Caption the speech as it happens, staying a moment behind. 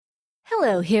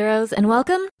Hello, heroes, and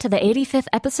welcome to the 85th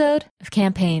episode of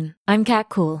Campaign. I'm Kat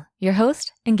Cool, your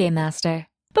host and Game Master.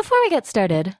 Before we get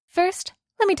started, first,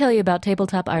 let me tell you about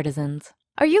Tabletop Artisans.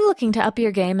 Are you looking to up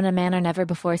your game in a manner never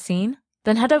before seen?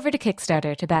 Then head over to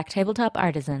Kickstarter to back Tabletop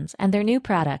Artisans and their new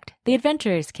product, the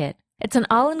Adventurer's Kit. It's an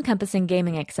all-encompassing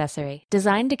gaming accessory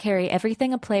designed to carry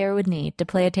everything a player would need to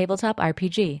play a tabletop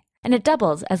RPG, and it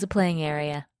doubles as a playing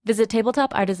area. Visit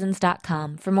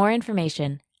tabletopartisans.com for more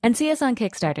information and see us on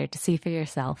Kickstarter to see for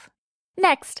yourself.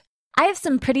 Next, I have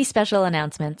some pretty special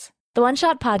announcements. The One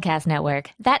Shot Podcast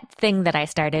Network, that thing that I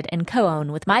started and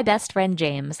co-own with my best friend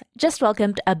James, just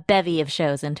welcomed a bevy of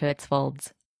shows into its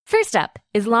folds. First up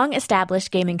is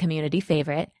long-established gaming community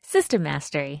favorite, System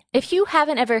Mastery. If you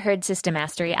haven't ever heard System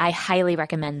Mastery, I highly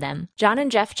recommend them. John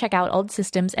and Jeff check out old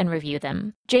systems and review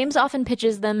them. James often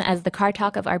pitches them as the car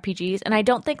talk of RPGs, and I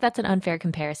don't think that's an unfair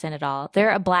comparison at all. They're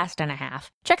a blast and a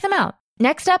half. Check them out.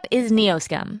 Next up is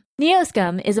Neoscum.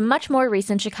 Neoscum is a much more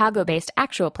recent Chicago-based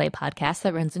actual play podcast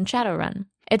that runs in Shadowrun.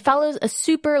 It follows a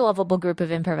super lovable group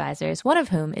of improvisers, one of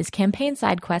whom is Campaign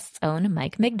Side Quest's own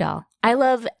Mike Migdal. I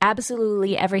love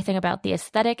absolutely everything about the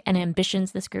aesthetic and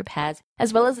ambitions this group has,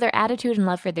 as well as their attitude and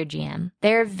love for their GM.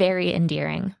 They're very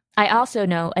endearing. I also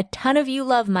know a ton of you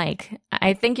love Mike.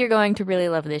 I think you're going to really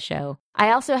love this show.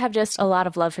 I also have just a lot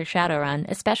of love for Shadowrun,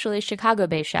 especially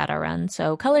Chicago-based Shadowrun,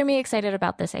 so color me excited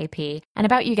about this AP and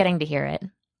about you getting to hear it.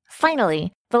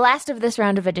 Finally, the last of this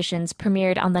round of editions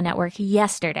premiered on the network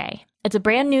yesterday. It's a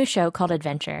brand new show called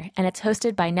Adventure, and it's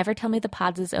hosted by Never Tell Me the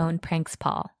Pods' own Pranks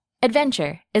Paul.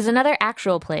 Adventure is another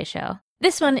actual play show.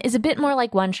 This one is a bit more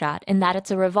like One Shot in that it's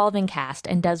a revolving cast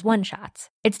and does one-shots.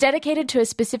 It's dedicated to a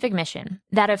specific mission,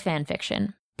 that of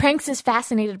fanfiction. Pranks is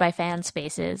fascinated by fan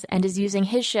spaces and is using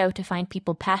his show to find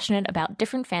people passionate about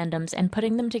different fandoms and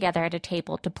putting them together at a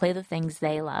table to play the things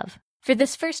they love. For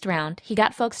this first round, he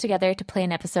got folks together to play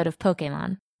an episode of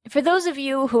Pokémon. For those of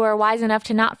you who are wise enough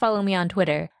to not follow me on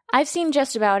Twitter, I've seen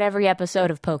just about every episode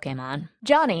of Pokémon.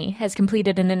 Johnny has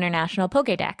completed an international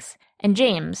Pokédex, and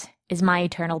James is my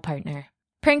eternal partner.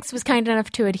 Pranks was kind enough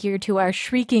to adhere to our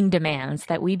shrieking demands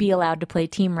that we be allowed to play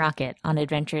Team Rocket on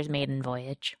Adventure's maiden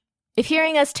voyage. If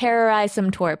hearing us terrorize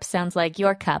some twerps sounds like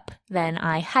your cup, then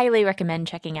I highly recommend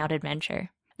checking out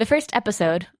Adventure. The first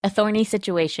episode, A Thorny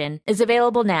Situation, is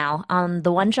available now on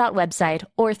the One Shot website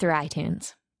or through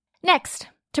iTunes. Next,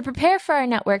 to prepare for our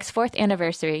network's 4th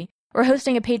anniversary, we're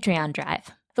hosting a Patreon drive.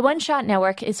 The One Shot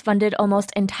Network is funded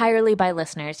almost entirely by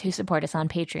listeners who support us on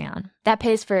Patreon. That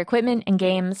pays for equipment and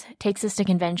games, takes us to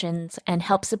conventions, and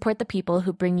helps support the people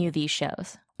who bring you these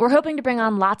shows. We're hoping to bring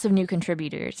on lots of new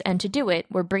contributors, and to do it,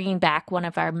 we're bringing back one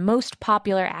of our most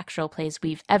popular actual plays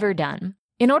we've ever done.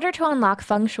 In order to unlock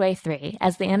Feng Shui 3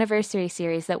 as the anniversary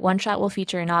series that One Shot will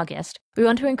feature in August, we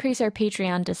want to increase our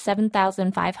Patreon to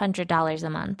 $7,500 a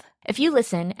month. If you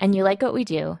listen and you like what we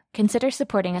do, consider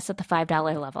supporting us at the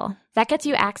 $5 level. That gets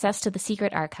you access to the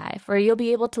secret archive, where you'll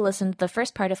be able to listen to the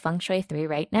first part of Feng Shui 3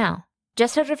 right now.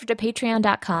 Just head over to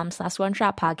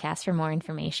patreon.com/oneshotpodcast for more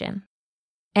information.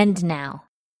 And now,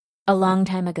 a long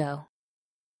time ago,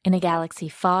 in a galaxy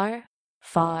far,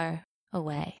 far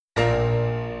away.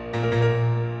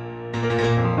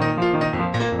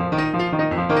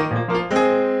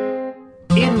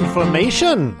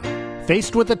 Information!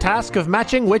 Faced with the task of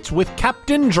matching wits with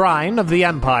Captain Drine of the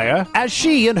Empire, as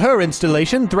she and her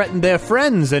installation threaten their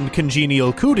friends and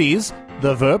congenial cooties,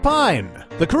 the Verpine.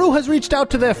 The crew has reached out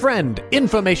to their friend,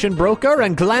 information broker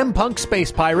and glam punk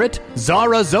space pirate,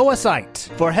 Zara Zoasite,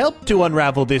 for help to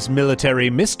unravel this military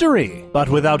mystery. But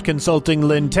without consulting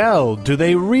Lintel, do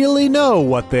they really know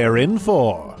what they're in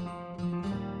for?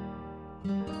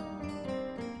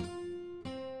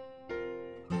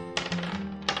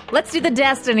 Let's do the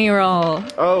Destiny roll.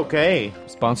 Okay.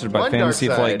 Sponsored by One Fantasy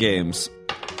Dark Flight Side. Games.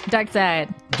 Dark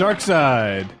side. Dark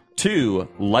side. 2,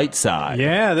 light side.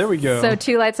 Yeah, there we go. So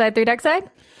 2 light side, 3 dark side?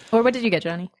 Or what did you get,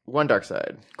 Johnny? One dark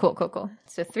side. Cool.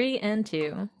 So 3 and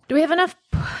 2. Do we have enough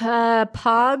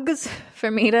pogs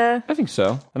for me to... I think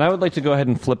so. And I would like to go ahead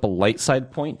and flip a light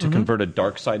side point to convert a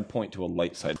dark side point to a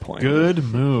light side point. Good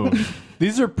move.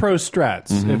 These are pro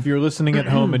strats. If you're listening at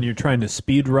home and you're trying to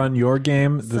speed run your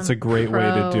game, that's a great way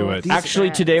to do it. Actually,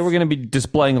 today we're going to be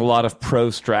displaying a lot of pro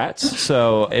strats.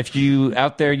 So if you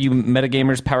out there, you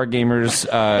metagamers, power gamers,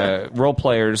 role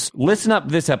players, listen up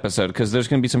this episode because there's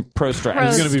going to be some pro strats.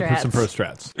 There's going to be strats. some pro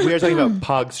strats. We are talking about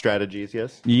POG strategies,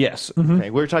 yes? Yes. Okay,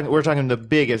 we're talking the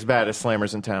biggest, baddest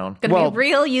slammers in town. Gonna be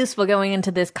real useful going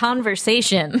into this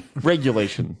conversation.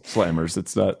 Regulation slammers.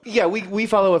 It's not. Yeah, we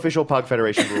follow official POG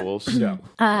Federation rules.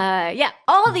 Yeah,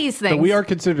 all these things. So we are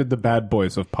considered the bad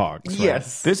boys of Pogs. Right?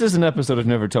 Yes. This is an episode of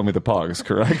Never Tell Me the Pogs,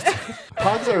 correct?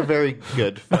 Pogs are very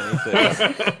good funny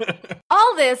things.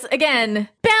 All this, again,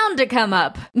 bound to come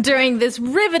up during this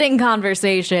riveting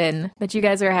conversation that you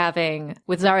guys are having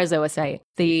with Zara Zoisite,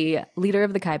 the leader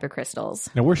of the Kyber Crystals.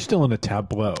 Now, we're still in a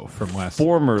tableau from last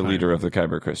Former leader of the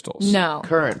Kyber Crystals. No.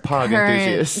 Current Pog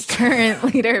enthusiast. Current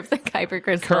leader of the Kyber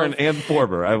Crystals. Current and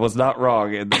former. I was not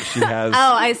wrong in that she has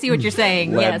Oh, I see what you're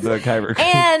saying. led Yes. the Kyber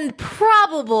Crystals. And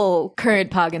probable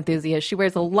current Pog enthusiast. She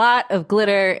wears a lot of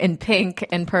glitter and pink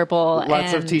and purple.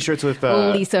 Lots and of t-shirts with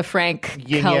Lisa Frank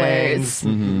yin colors.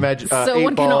 yangs, So eight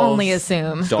one can balls, only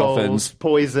assume. Dolphins. skulls,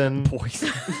 poison.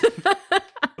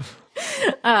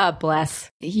 Ah, bless.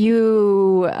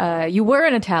 You were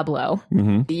in a tableau.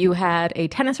 Mm-hmm. You had a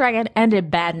tennis racket and a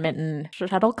badminton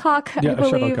shuttlecock, I Yeah, a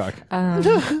believe.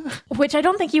 shuttlecock. Which I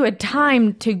don't think you had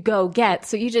time to go get,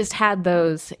 so you just had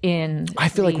those in. I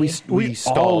feel like we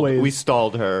stalled. always- We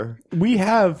stalled her. We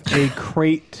have a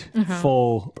crate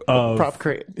full of... Prop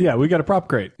crate. Yeah, we got a prop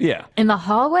crate. Yeah. In the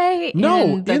hallway?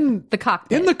 No, in the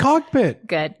cockpit. In the cockpit.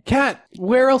 Good. Kat,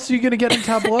 where else are you going to get in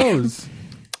tableaus?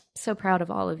 So proud of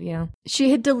all of you.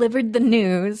 She had delivered the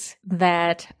news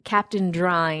that Captain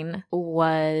Drine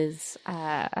was,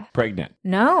 Pregnant.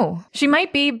 no. She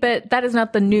might be, but that is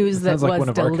not the news that Sounds like was one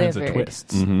of our kinds delivered. of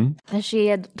twists. She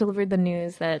had delivered the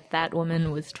news that that woman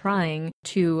was trying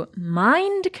to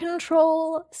mind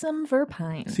control some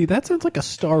Verpine. See, that sounds like a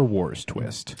Star Wars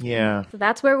twist. Yeah. So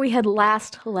that's where we had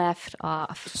last left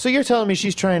off. So you're telling me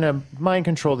she's trying to mind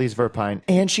control these Verpine,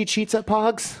 and she cheats at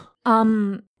Pogs?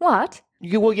 What?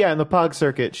 Well, yeah, in the Pog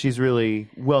circuit, she's really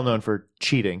well known for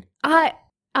cheating.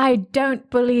 I don't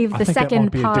believe I the think that second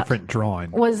might be part a different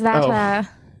drawing. was that Oh. a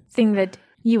thing that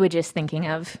you were just thinking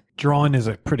of. Drawing is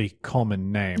a pretty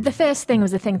common name. The first thing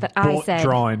was the thing that I said.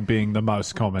 Drawing being the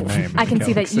most common name. I in can the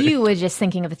see that galaxy. you were just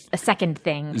thinking of a second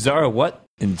thing. Zara, what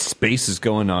in space is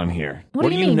going on here? What do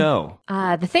you you mean? know?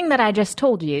 The thing that I just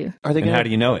told you. Are they And gonna? how do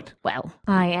you know it? Well,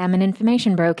 I am an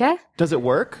information broker, Does it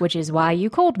work? which is why you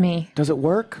called me. Does it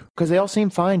work? Because they all seem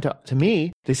fine to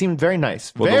me. They seem very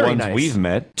nice. Well, very the ones nice. we've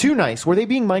met. Too nice. Were they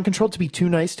being mind controlled to be too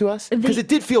nice to us? Because it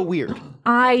did feel weird.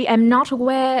 I am not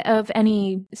aware of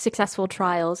any successful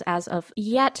trials as of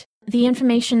yet. The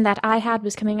information that I had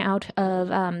was coming out of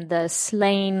the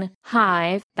Slain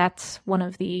Hive. That's one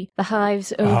of the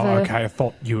hives over... Oh, okay. I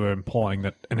thought you were implying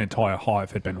that an entire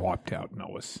hive had been wiped out, and I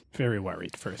was very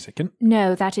worried for a second.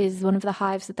 No, that is one of the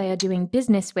hives that they are doing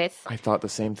business with. I thought the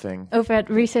same thing. Over at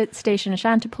Research Station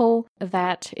Ashantipol,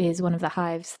 that is one of the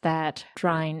hives that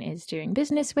Drine is doing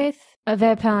business with.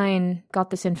 Verpine got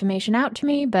this information out to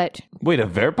me, but... Wait, a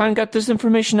Verpine got this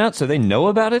information out so they know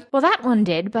about it? Well, that one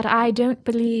did, but I don't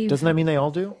believe... Doesn't that mean they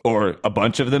all do? Or a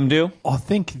bunch of them do? I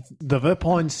think the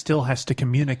Verpine still has to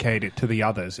communicate it to the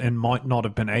others and might not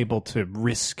have been able to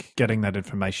risk getting that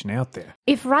information out there.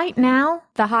 If right now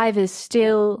the hive is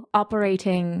still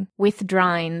operating with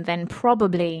Drine, then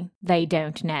probably they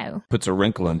don't know. Puts a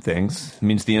wrinkle in things. It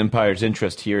means the Empire's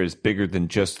interest here is bigger than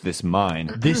just this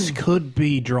mine. This could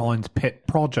be Drine's pet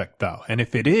project, though, and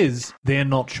if it is, they're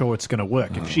not sure it's going to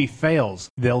work. If she fails,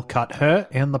 they'll cut her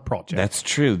and the project. That's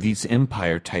true. These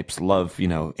Empire types love,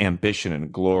 ambition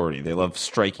and glory. They love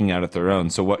striking out at their own.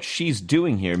 So what she's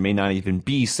doing here may not even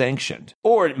be sanctioned.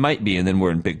 Or it might be, and then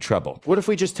we're in big trouble. What if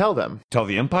we just tell them? Tell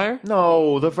the Empire?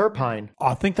 No, the Verpine.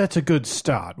 I think that's a good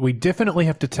start. We definitely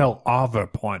have to tell our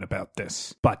Verpine about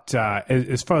this. But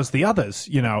as far as the others,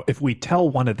 if we tell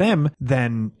one of them,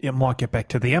 then it might get back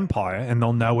to the Empire and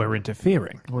they'll know we're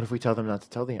interfering. What if we tell them not to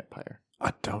tell the Empire?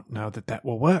 I don't know that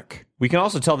will work. We can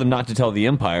also tell them not to tell the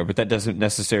Empire, but that doesn't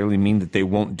necessarily mean that they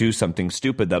won't do something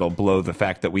stupid that'll blow the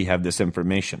fact that we have this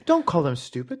information. Don't call them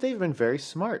stupid. They've been very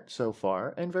smart so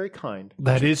far and very kind.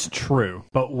 That is true,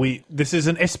 but this is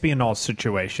an espionage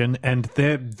situation, and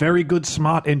they're very good,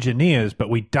 smart engineers,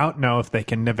 but we don't know if they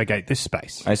can navigate this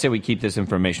space. I say we keep this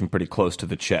information pretty close to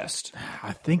the chest.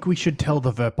 I think we should tell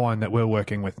the Verpine that we're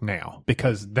working with now,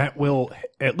 because that will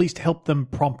at least help them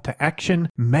prompt to action.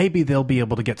 Maybe they'll be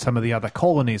able to get some of the other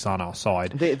colonies on our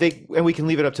side. And we can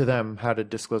leave it up to them how to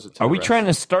disclose it to Are the we rest. trying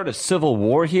to start a civil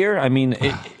war here? I mean,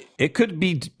 it could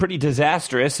be pretty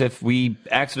disastrous if we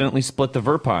accidentally split the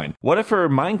Verpine. What if her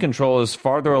mind control is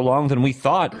farther along than we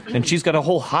thought, and she's got a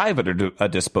whole hive at her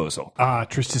disposal?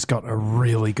 Trista's got a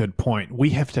really good point.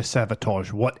 We have to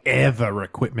sabotage whatever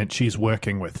equipment she's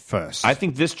working with first. I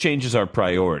think this changes our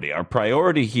priority. Our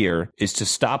priority here is to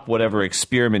stop whatever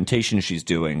experimentation she's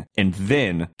doing and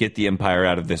then get the Empire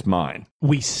out of this mine.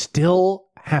 We still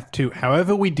have to,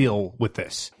 however we deal with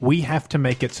this, we have to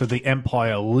make it so the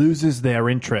Empire loses their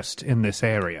interest in this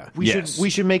area. We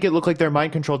should make it look like their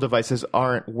mind control devices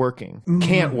aren't working.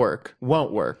 Can't work.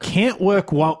 Won't work. Can't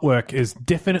work, won't work is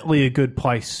definitely a good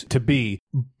place to be,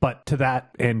 but to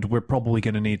that end, we're probably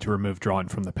going to need to remove Drine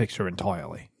from the picture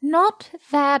entirely. Not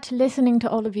that listening to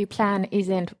all of you plan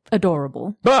isn't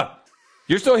adorable, But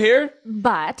you're still here?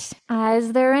 but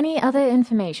is there any other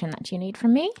information that you need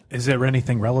from me? Is there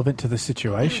anything relevant to the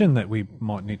situation that we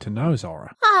might need to know,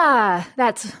 Zara?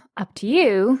 That's up to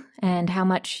you and how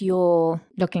much you're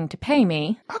looking to pay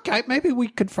me. Okay, maybe we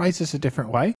could phrase this a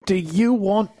different way. Do you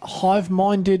want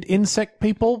hive-minded insect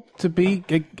people to be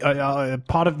a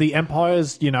part of the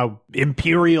Empire's,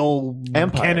 imperial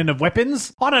cannon of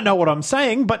weapons? I don't know what I'm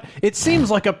saying, but it seems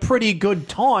like a pretty good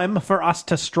time for us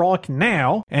to strike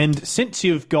now. And since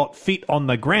you've got feet on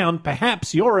the ground,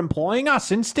 perhaps you're employing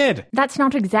us instead. That's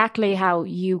not exactly how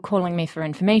you calling me for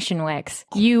information works.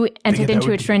 You entered that into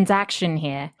a would be- transaction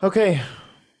here. Okay.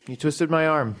 You twisted my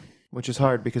arm, which is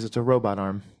hard because it's a robot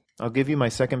arm. I'll give you my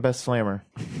second best slammer.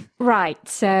 Right,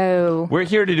 so... We're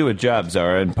here to do a job,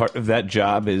 Zara, and part of that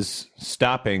job is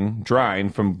stopping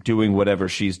Drine from doing whatever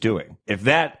she's doing. If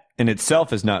that in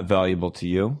itself is not valuable to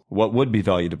you, what would be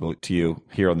valuable to you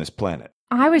here on this planet?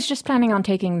 I was just planning on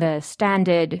taking the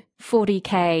standard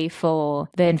 40k for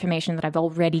the information that I've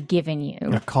already given you.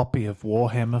 A copy of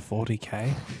Warhammer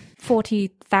 40k?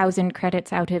 40,000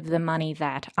 credits out of the money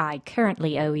that I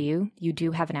currently owe you. You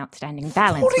do have an outstanding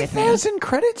balance with me. 40,000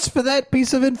 credits for that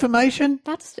piece of information?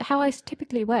 That's how I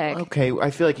typically work. Okay, I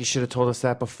feel like you should have told us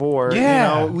that before.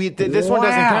 Yeah. This one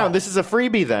doesn't Wow. count. This is a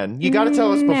freebie then. You got to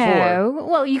tell us before. No.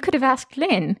 Well, you could have asked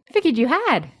Lynn. Figured you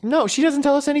had. No, she doesn't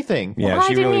tell us anything. Yeah, Why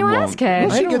she didn't really you won't. ask her?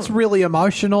 She gets really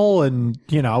emotional and,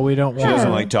 we don't She want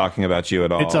doesn't like talking about you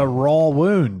at all. It's a raw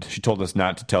wound. She told us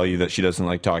not to tell you that she doesn't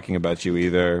like talking about you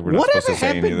either. We're not Whatever supposed to say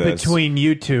any happened of this. between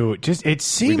you two? It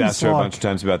seems We've asked her a like... bunch of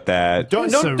times about that. Don't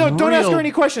It's a ask real her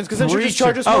any questions because then she'll just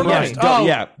charge us Oh, more money. yes. Oh,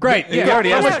 yeah. great. You Yeah.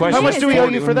 already asked How a question. much do we owe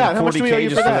you for that? How much do we owe you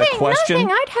 40K for that? just a question?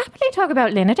 Nothing. I'd happily talk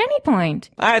about Lynn at any point.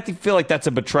 I feel like that's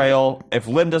a betrayal. If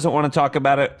Lynn doesn't want to talk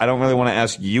about it, I don't really want to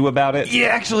ask you about it. Yeah,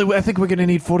 actually, I think we're going to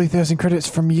need 40,000 credits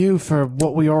from you for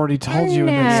what we already told you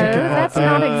in the No, second that's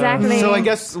not exactly... So I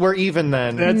guess we're even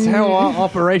then. That's how our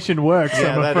operation works,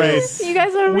 Yeah, I'm that afraid. is. You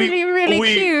guys are really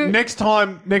cute. Next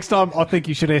time, I think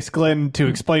you should ask Glenn to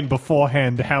explain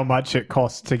beforehand how much it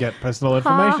costs to get personal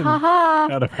information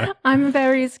out of her. I'm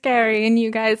very scary, and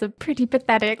you guys are pretty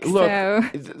pathetic. Look, so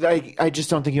I just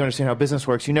don't think you understand how business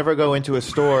works. You never go into a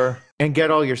store and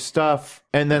get all your stuff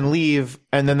and then leave,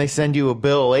 and then they send you a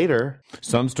bill later.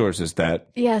 Some stores is that.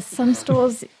 yes, some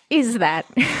stores is that.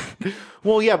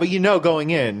 Well, yeah, but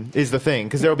going in is the thing,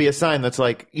 because there'll be a sign that's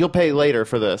like, you'll pay later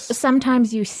for this.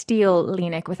 Sometimes you steal,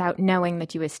 Lenik, without knowing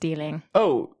that you were stealing.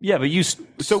 Oh, Yeah, but you...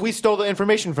 so we stole the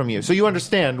information from you. So you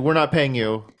understand we're not paying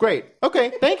you. Great.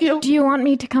 Okay, thank you. Do you want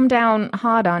me to come down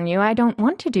hard on you? I don't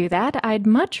want to do that. I'd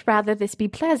much rather this be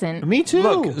pleasant. Me too.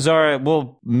 Look, Zara,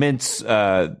 we'll mince,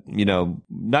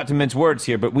 not to mince words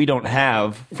here, but we don't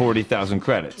have 40,000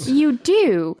 credits. You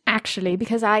do, actually,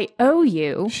 because I owe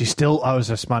you. She still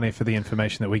owes us money for the information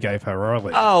that we gave her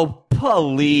earlier. Oh,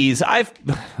 please.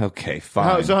 Okay,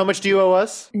 fine. So how much do you owe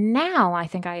us? Now I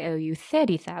think I owe you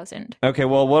 30,000. Okay,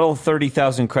 well, what'll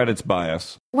 30,000 credits buy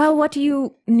us? Well, what do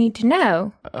you need to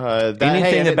know?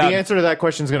 Anything about- the answer to that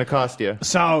question is going to cost you.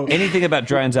 So, Anything about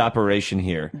Drine's operation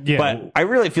here. Yeah. But I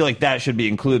really feel like that should be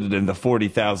included in the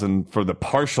 40,000 for the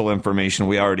partial information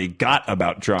we already got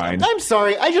about Drine. I'm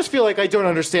sorry. I just feel like I don't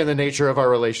understand the nature of our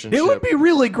relationship. it would be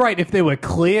really great if there were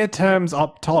clear terms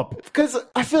up top. because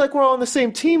I feel like we're all on the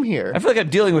same team here. I feel like I'm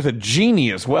dealing with a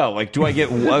genie as well. Like, do I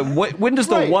get when does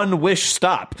the Right. one wish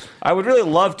stop? I would really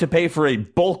love to pay for a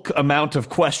bulk amount of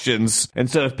questions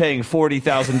instead of paying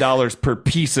 $40,000 per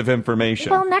piece of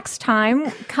information. Well, next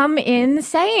time, come in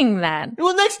saying that.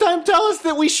 Well, next time, tell us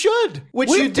that we should, which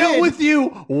you We've dealt did. with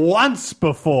you once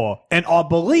before, and I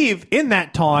believe in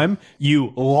that time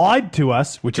you lied to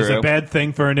us, which is a True. bad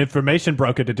thing for an information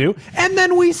broker to do, and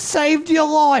then we saved your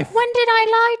life. When did I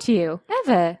lie to you?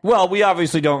 Ever? Well, we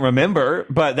obviously don't remember,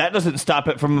 but that doesn't stop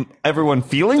it from everyone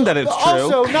feeling that it's true.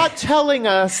 Also, not telling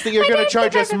us that you're I going to don't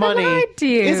charge think us I've ever money lied to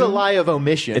you. is a lie of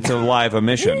omission. It's a live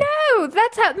omission. No,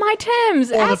 that's at my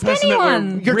terms. Ask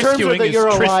anyone. Your terms are rescuing that is you're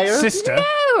a Trist's liar? sister.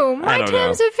 No, my don't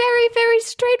terms know. are very, very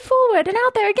straightforward and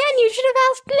out there. Again, you should have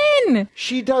asked Lynn.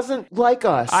 She doesn't like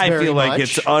us I very feel like much.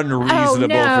 it's unreasonable Oh,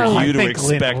 no. for I you to think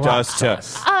Lynn expect loves us to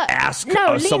us. ask ask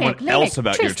No, someone Lenik, else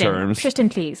about Tristan, your terms. Tristan,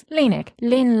 please. Lenik,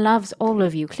 Lynn loves all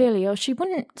of you, clearly, or she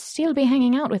wouldn't still be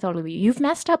hanging out with all of you. You've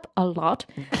messed up a lot.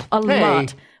 A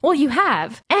lot. Well, you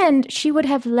have. And she would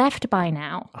have left by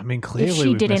now. I mean, If clearly she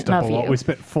we didn't messed up a love lot. you. We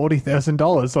spent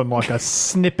 $40,000 on like a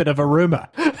snippet of a rumor.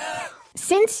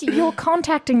 Since you're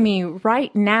contacting me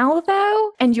right now,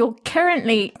 though, and you're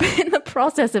currently in the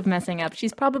process of messing up,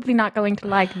 she's probably not going to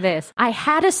like this. I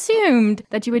had assumed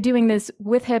that you were doing this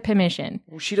with her permission.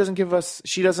 She doesn't give us.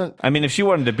 She doesn't. I mean, if she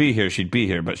wanted to be here, she'd be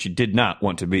here, but she did not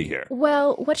want to be here.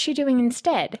 Well, what's she doing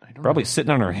instead? Probably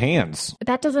sitting on her hands.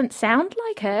 That doesn't sound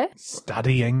like her.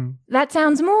 Studying. That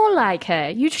sounds more like her.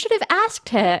 You should have asked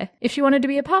her if she wanted to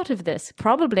be a part of this.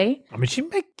 Probably. I mean, she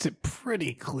makes it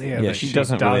pretty clear Yeah, that she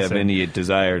doesn't really have doesn't. any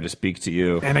desire to speak to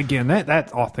you. And again, that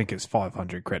I think is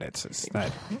 500 credits. Is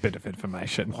that bit of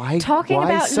information? Why, Talking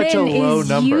why about such Lynn a low is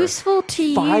number? useful to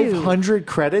you. 500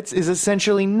 credits is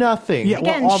essentially nothing. Yeah,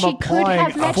 Again, well, I'm she could applying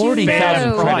have let a you 40,000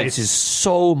 know. credits is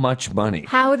so much money.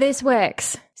 How this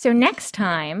works. So next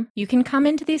time, you can come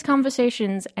into these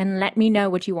conversations and let me know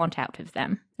what you want out of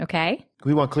them. Okay?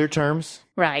 We want clear terms,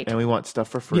 Right. and we want stuff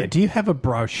for free. Yeah, do you have a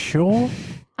brochure?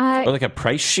 Or like a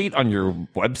price sheet on your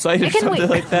website or Again, something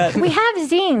like that. We have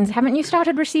zines. Haven't you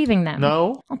started receiving them?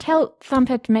 No? I'll tell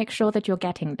Thumper to make sure that you're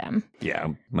getting them. Yeah,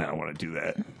 I don't want to do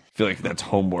that. I feel like that's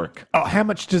homework. Oh, how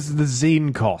much does the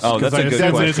zine cost? Oh, that's 'Cause a I good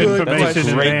assume there's question. That's information a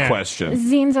in great there. question.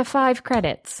 Zines are 5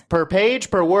 credits. Per page,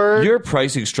 per word? Your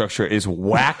pricing structure is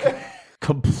whack,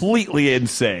 completely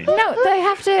insane. No, they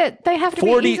have to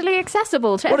 40 be easily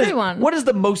accessible to everyone. What is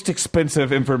the most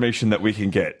expensive information that we can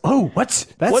get? Oh, what's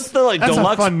the like that's a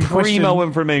deluxe fun primo question.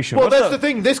 information? Well, What's that's the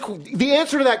thing. The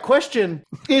answer to that question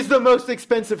is the most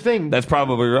expensive thing. That's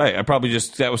probably right.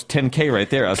 That was $10K right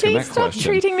there asking Please that stop question.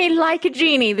 treating me like a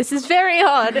genie. This is very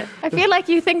odd. I feel like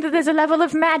you think that there's a level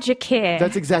of magic here.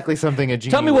 That's exactly something a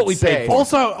genie Tell me what would we paid say. for.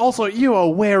 Also, you are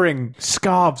wearing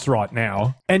scarves right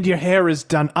now, and your hair is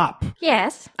done up.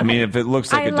 Yes. I mean, if it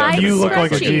looks like I a duck, like it's You look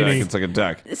like a duck. genie. It's like a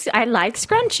duck. I like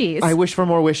scrunchies. I wish for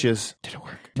more wishes. Did it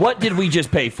work? What did we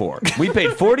just pay for? We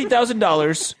paid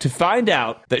 $40,000 to find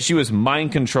out that she was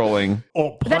mind controlling.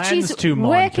 Or that plans she's to mind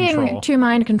working control. to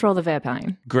mind control the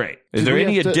Verpine. Great. Is Do there we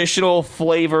any have to- additional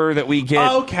flavor that we get?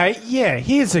 Okay, yeah,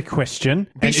 here's a question.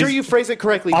 Be And sure is- you phrase it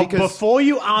correctly because before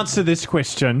you answer this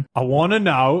question, I want to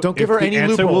know Don't give if her the any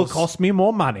answer will loopholes. cost me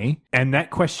more money. And that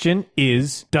question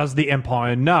is, does the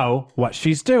Empire know what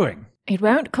she's doing? It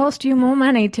won't cost you more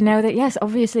money to know that, yes,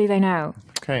 obviously they know.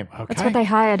 okay. That's what they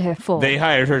hired her for. They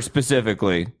hired her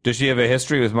specifically. Does she have a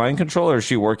history with mind control, or is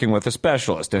she working with a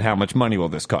specialist? And how much money will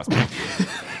this cost?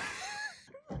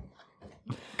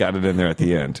 Got it in there at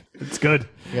the end. It's good.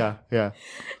 Yeah, yeah.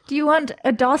 Do you want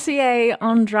a dossier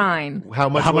on Drine? How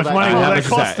much How will much that money will cost? How that much is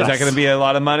cost that? Is that us? going to be a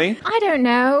lot of money? I don't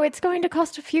know. It's going to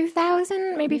cost a few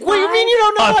thousand, maybe 5. What do you mean you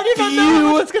don't know? I don't know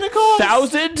how much it's going to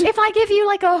cost. $1,000? If I give you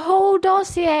like a whole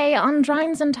dossier on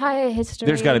Drine's entire history,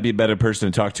 There's got to be a better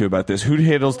person to talk to about this. Who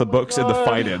handles the books and the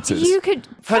finances? You could.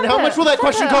 And how much will that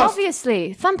question Thumper, cost?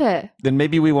 Obviously, Thumper. Then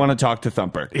maybe we want to talk to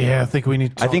Thumper. Yeah, I think we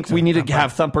need to I think we need to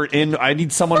have Thumper in. I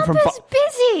need someone from. Thumper's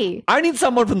busy. I need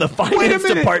someone from the finance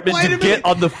minute, department wait to a get minute.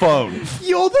 on the phone.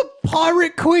 You're the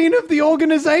pirate queen of the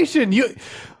organization. Yes,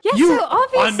 so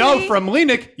obviously- I know from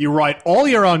Linux, you write all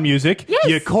your own music. Yes.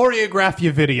 You choreograph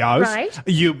your videos. Right.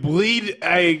 You lead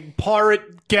a pirate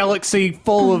galaxy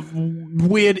full of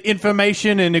weird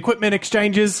information and equipment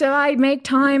exchanges. So I make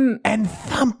time. And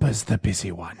Thumper's the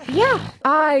busy one. Yeah,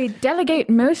 I delegate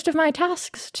most of my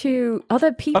tasks to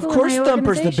other people. Of course, in my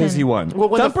Thumper's the organization. busy one. Well,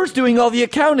 when Thumper's doing all the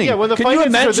accounting. Yeah, when the Can you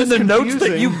finances are imagine this the notes that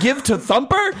confusing- you give to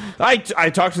Thumper? I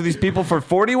talked to these people for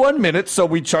 41 minutes, so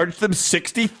we charged them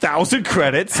 60,000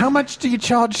 credits. How much do you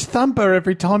charge Thumper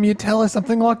every time you tell her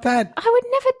something like that? I would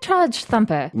never charge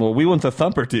Thumper. Well, we want the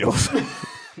Thumper deals.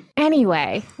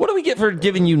 Anyway, What do we get for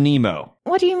giving you Nemo?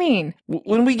 what do you mean?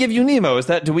 When we give you Nemo,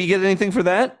 do we get anything for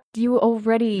that? You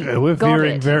already We're got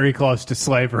veering it. very close to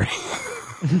slavery.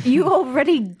 You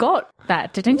already got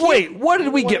that, didn't you? Wait, what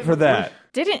did we get for that?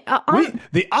 Didn't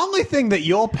The only thing that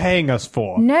you're paying us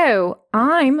for. No,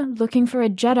 I'm looking for a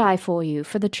Jedi for you,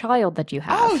 for the child that you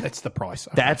have. Oh, that's the price.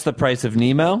 That's the price of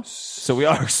Nemo? So we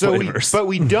are slavers. But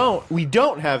we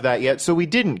don't have that yet, so we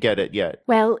didn't get it yet.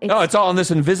 Well, it's, Oh, it's all in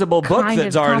this invisible book kind that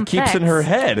of Zara keeps in her complex.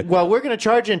 head. Well, we're going to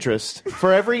charge interest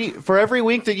for every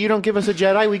week that you don't give us a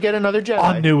Jedi. We get another Jedi.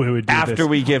 I knew we would do this. After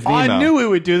we give I Nemo. knew we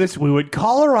would do this. We would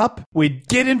call her up, we'd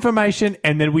get information,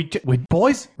 and then we'd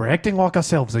boys, we're acting like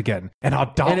ourselves again. And I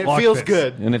don't and it like feels this.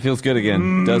 good. And it feels good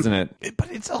again, doesn't it?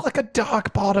 But it's like a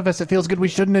dark part of us. It feels good. We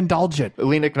shouldn't indulge it.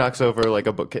 Lenik knocks over like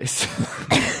a bookcase.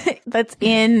 that's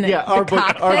in our the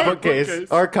cockpit? our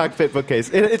bookcase, our cockpit bookcase.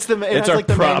 It's It's has our like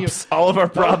the props. All of our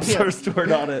props yeah. are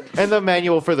stored on it. and the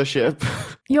manual for the ship.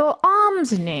 Your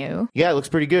arm's new. Yeah, it looks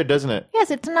pretty good, doesn't it?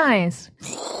 Yes, it's nice.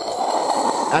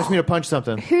 Ask me to punch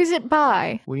something. Who's it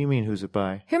by? What do you mean? Who's it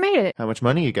by? Who made it? How much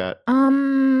money you got?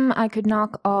 I could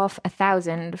knock off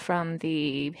 1,000 from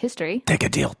the history. Take a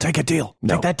deal. Take a deal.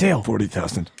 Take that deal.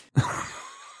 40,000.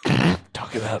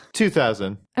 Talk it up.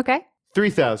 2,000. Okay.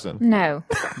 3,000. No.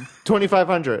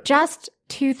 2,500. Just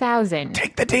 2,000.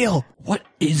 Take the deal. What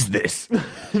is this?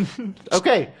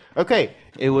 Okay.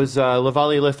 It was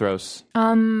Lavali Lithros.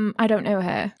 I don't know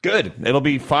her. Good. It'll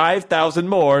be 5,000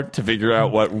 more to figure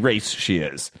out what race she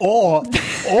is. Or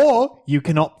you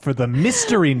can opt for the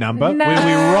mystery number No. where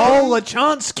we roll a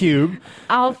chance cube.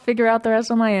 I'll figure out the rest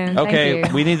on my own. Okay, Thank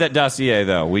you. we need that dossier,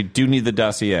 though. We do need the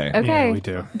dossier. Okay. Yeah, we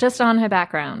do. Just on her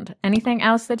background. Anything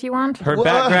else that you want? Her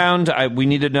background, we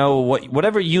need to know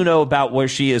whatever you know about where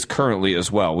she is currently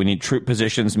as well. We need troop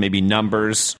positions, maybe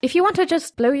numbers. If you want to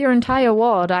just blow your entire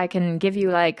ward, I can give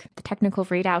you, like, the technical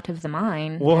readout of the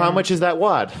mine. Well, how much is that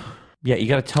wad? Yeah, you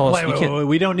got to tell us. Wait,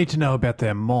 we don't need to know about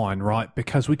their mine, right?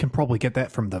 Because we can probably get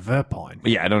that from the Verpine.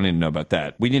 Yeah, I don't need to know about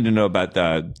that. We need to know about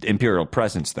the Imperial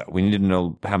presence, though. We need to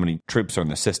know how many troops are in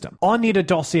the system. I need a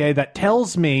dossier that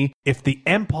tells me if the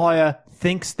Empire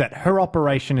thinks that her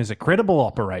operation is a credible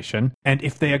operation and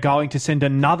if they are going to send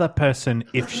another person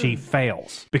if she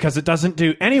fails. Because it doesn't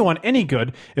do anyone any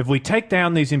good if we take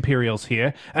down these Imperials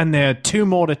here and there are 2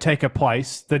 more to take a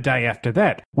place the day after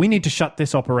that. We need to shut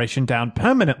this operation down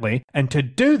permanently, and to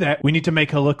do that, we need to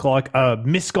make her look like a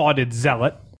misguided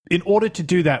zealot. In order to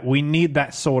do that, we need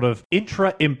that sort of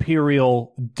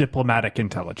intra-imperial diplomatic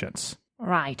intelligence.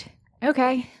 Right.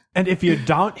 Okay. And if you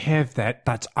don't have that,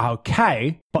 that's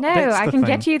okay. But No, that's I the can thing.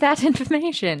 get you that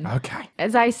information. Okay.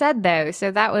 As I said, though, so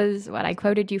that was what I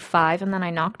quoted you 5, and then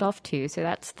I knocked off 2, so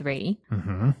that's 3.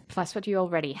 Mm-hmm. Plus what you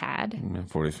already had.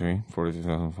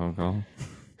 43,000 phone call.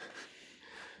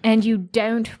 And you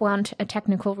don't want a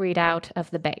technical readout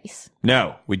of the base.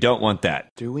 No, we don't want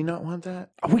that. Do we not want that?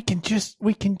 We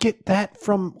can get that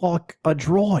from like a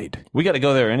droid. We got to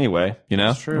go there anyway, you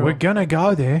know? We're gonna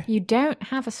go there. You don't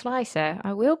have a slicer.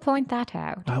 I will point that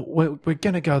out. We're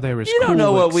gonna go there as You don't cool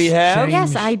know what we have. exchange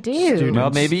Yes, I do. students.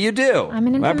 Well, maybe you do. I'm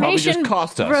an That probably information just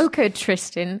cost us. broker,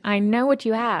 Tristan. I know what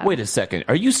you have. Wait a second.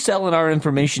 Are you selling our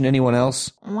information to anyone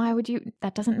else? Why would you?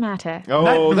 That doesn't matter.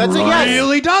 Oh, that's a yes.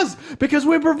 really does, because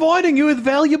we're providing you with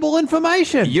valuable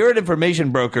information. You're an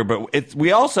information broker, but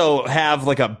we also have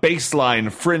like a baseline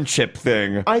friendship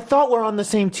thing. I thought we're on the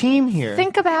same team here.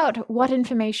 Think about what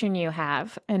information you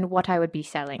have and what I would be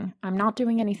selling. I'm not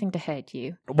doing anything to hurt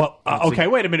you. Well, okay,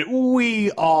 wait a minute.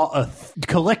 We are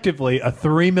collectively a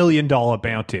 $3 million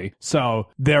bounty. So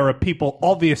there are people,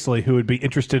 obviously, who would be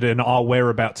interested in our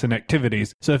whereabouts and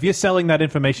activities. So if you're selling that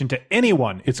information to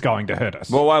anyone, it's going to hurt us.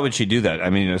 Well, why would she do that? I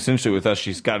mean, essentially with us,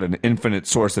 she's got an infinite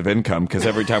source of income because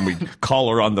every time we call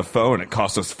her on the phone, it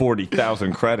costs us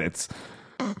 40,000 credits.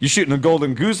 You're shooting a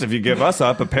golden goose if you give us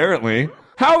up, apparently.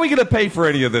 How are we going to pay for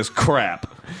any of this crap?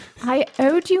 I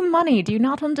owed you money. Do you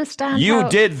not understand? You how-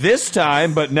 did this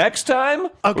time, but next time,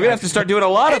 we're going to have to start doing a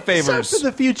lot of favors. So for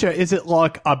the future, is it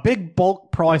like a big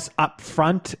bulk price up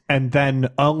front and then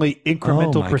only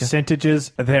incremental my God.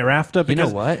 percentages thereafter? You know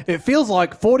Because what? it feels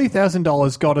like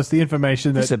 $40,000 got us the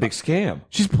information It's that a big scam.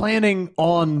 she's planning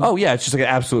on. Oh, yeah, it's just like an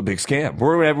absolute big scam.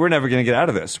 We're never going to get out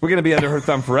of this. We're going to be under her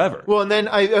thumb forever. Well, and then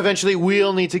eventually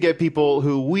we'll need to get people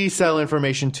who we sell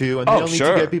information to, and Oh, they'll need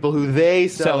sure. to get people who they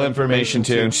Sell information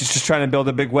to, and she's just trying to build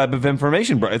a big web of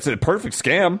information, bro. It's a perfect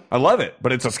scam. I love it,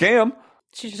 but it's a scam.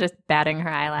 She's just batting her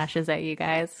eyelashes at you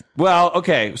guys. Well,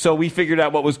 okay, so we figured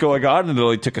out what was going on, and it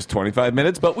only took us 25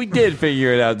 minutes, but we did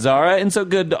figure it out, Zara, and so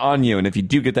good on you. And if you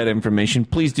do get that information,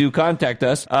 please do contact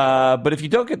us. But if you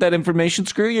don't get that information,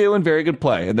 screw you, and very good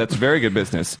play. And that's very good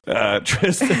business.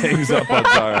 Tristan hangs up on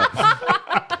Zara.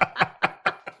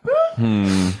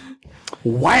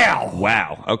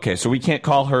 Wow. Okay, so we can't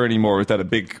call her anymore without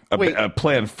a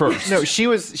plan first. No,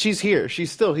 she's here.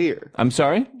 She's still here. I'm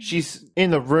sorry? She's in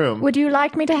the room. Would you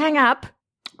like me to hang up?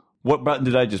 What button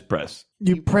did I just press?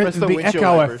 You press press the the windshield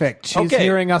echo wipers. effect. She's Okay.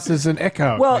 hearing us as an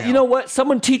echo. Well, now. you know what?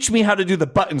 Someone teach me how to do the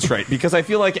buttons right, because I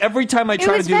feel like every time I It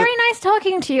try was to do very nice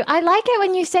talking to you. I like it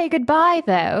when you say goodbye,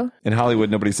 though. In Hollywood,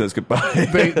 nobody says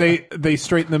goodbye. They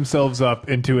straighten themselves up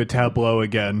into a tableau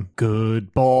again.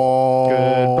 Goodbye.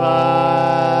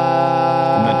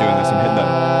 I'm not doing this. I'm hitting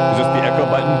that. Is this the echo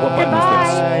button? What button is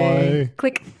this? Goodbye.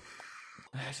 Click.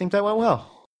 I think that went well.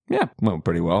 Yeah, went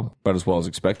pretty well. About as well as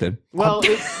expected. Well,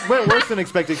 it went worse than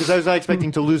expected because I was not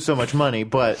expecting to lose so much money,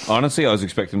 but Honestly, I was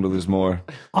expecting to lose more.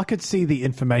 I could see the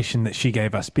information that she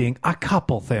gave us being a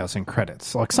couple thousand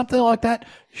credits. Like something like that.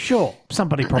 Sure,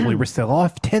 somebody probably risked their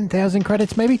life. 10,000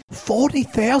 credits, maybe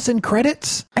 40,000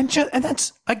 credits, and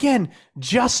that's again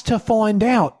just to find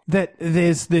out that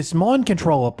there's this mind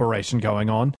control operation going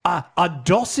on. A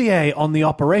dossier on the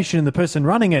operation and the person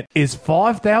running it is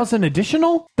 5,000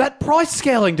 additional. That price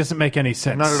scaling doesn't make any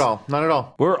sense. not at all. Not at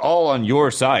all. We're all on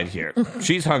your side here.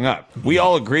 She's hung up. We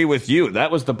all agree with you. That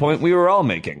was the point we were all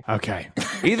making. Okay.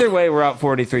 Either way, we're out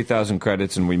 43,000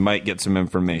 credits and we might get some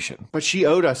information. But she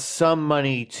owed us some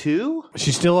money too?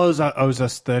 She still owes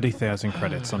us 30,000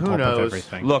 credits on top knows? of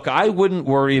everything. Look, I wouldn't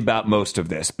worry about most of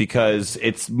this because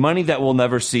it's money that we'll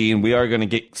never see and we are going to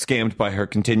get scammed by her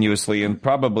continuously and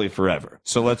probably forever.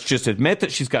 So let's just admit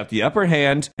that she's got the upper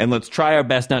hand and let's try our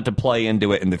best not to play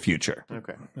into it in the future.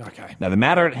 Okay. Now, the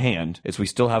matter at hand is we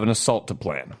still have an assault to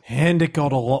plan. And it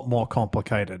got a lot more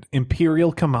complicated.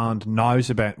 Imperial Command knows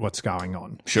about what's going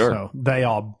on. Sure. So they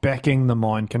are backing the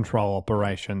mind control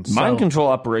operations. Mind So- control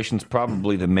operation's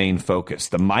probably the main focus.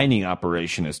 The mining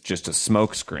operation is just a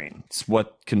smokescreen. It's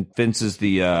what convinces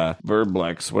the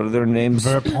Verblex. What are their names?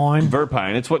 Verpine.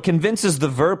 Verpine. It's what convinces the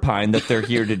Verpine that they're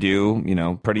here to do,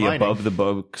 pretty Mining. above the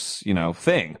books,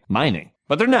 thing. Mining.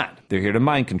 But they're not. They're here to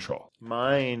mind control.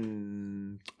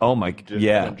 Mine. Oh my,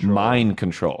 yeah, control. mind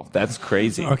control. That's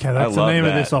crazy. Okay, I that's the love name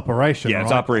of that. this operation, Yeah,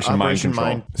 it's right? Operation Mind Operation Control.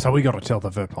 Mind. So we got to tell the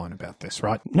Verpine about this,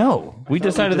 right? No, we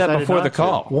decided that decided before not the to.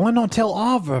 call. Why not tell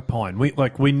our Verpine?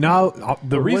 We know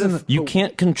the reason that You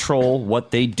can't control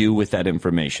what they do with that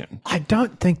information, I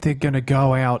don't think they're going to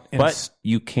go out and but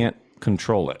you can't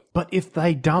control it. but if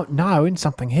they don't know and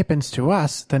something happens to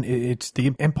us, then it's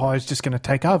the Empire's just going to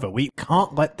take over. We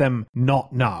can't let them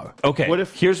not know. Okay, What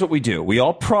if- here's what we do. We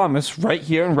all promise right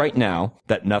here and right now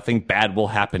that nothing bad will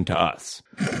happen to us.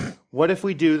 What if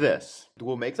we do this?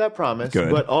 We'll make that promise,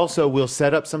 Good. but also we'll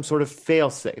set up some sort of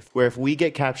fail-safe where if we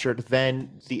get captured, then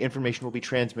the information will be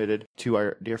transmitted to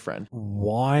our dear friend.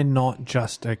 Why not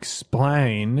just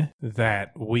explain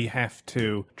that we have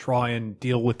to try and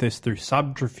deal with this through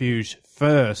subterfuge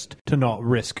first to not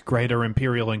risk greater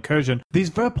Imperial incursion? These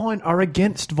Verpine are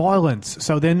against violence,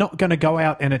 so they're not going to go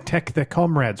out and attack their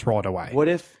comrades right away. What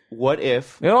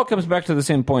if It all comes back to the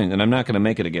same point, and I'm not going to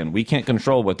make it again. We can't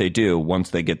control what they do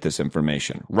once they get this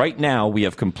information. Right now, we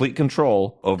have complete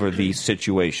control over the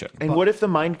situation. And what if the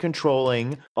mind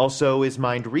controlling also is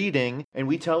mind reading, and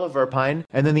we tell a Verpine,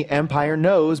 and then the Empire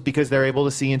knows because they're able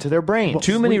to see into their brains?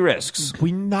 Too many risks.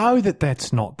 We know that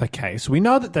that's not the case. We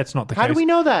know that that's not the case. How do we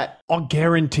know that? I'll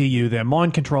guarantee you their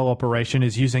mind control operation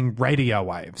is using radio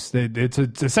waves. It's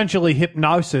essentially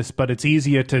hypnosis, but it's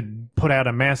easier to put out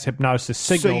a mass hypnosis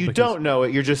signal. So you because- don't know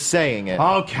it, you're just saying it.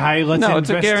 Okay, let's No, it's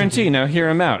a investigate. guarantee. Now, hear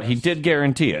him out. He did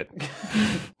guarantee it.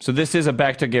 So this is a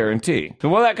back to guarantee. So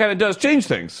well, that kind of does change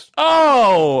things.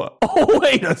 Oh,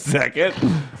 wait a second.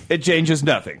 It changes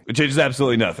nothing. It changes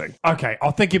absolutely nothing. Okay,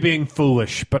 I'll think you're being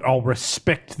foolish, but I'll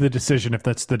respect the decision if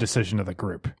that's the decision of the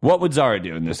group. What would Zara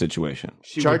do in this situation?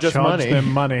 Charge us money.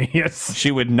 them money, yes.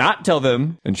 She would not tell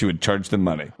them, and she would charge them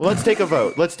money. Well, let's take a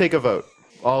vote. Let's take a vote.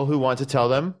 All who want to tell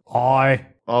them, all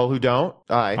who don't,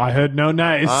 aye. I heard no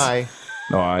nays. Aye.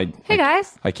 No, I Hey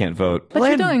guys, I can't vote.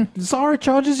 what you doing? Zara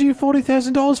charges you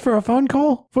 $40,000 for a phone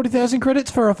call? 40,000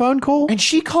 credits for a phone call? And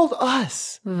she called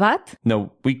us. What?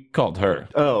 No, we called her.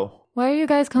 Oh, Why are you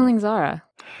guys calling Zara?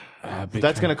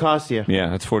 that's going to cost you. Yeah,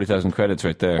 that's 40,000 credits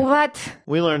right there. What?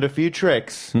 We learned a few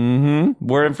tricks.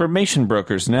 We're information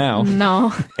brokers now.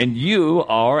 No. And you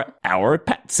are our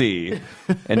patsy.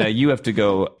 And now you have to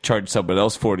go charge someone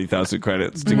else 40,000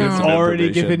 credits to get some Already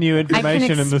information. given you I can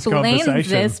information in this explain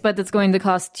conversation. this, but it's going to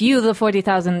cost you the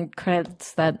 40,000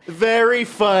 credits that... Very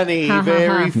funny. Ha, ha, Very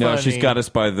ha. funny. No, she's got us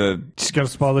by the Just got to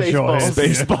spoil the show. Spaceballs.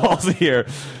 baseballs here.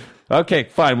 Okay,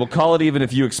 fine. We'll call it even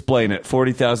if you explain it.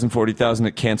 40,000,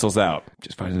 it cancels out.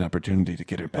 Just find an opportunity to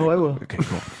get her back. Oh, I will. Okay,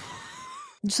 cool.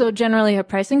 So generally a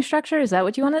pricing structure, is that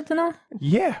what you wanted to know?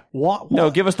 Yeah. What?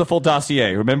 No, give us the full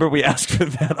dossier. Remember, we asked for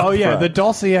that. Oh, up yeah. front. The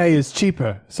dossier is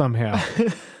cheaper somehow.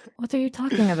 What are you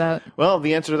talking about? Well,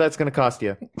 the answer to that's going to cost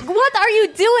you. What are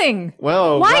you doing?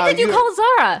 Well, Why wow, did you call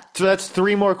Zara? So that's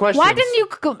 3 more questions. Why didn't you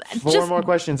Four just... more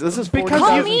questions. This is Because Call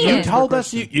 40,000 me you in. told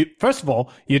us you first of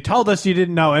all, you told us you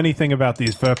didn't know anything about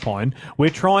these Verpine. We're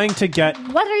trying to get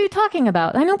What are you talking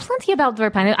about? I know plenty about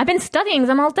Verpine. I've been studying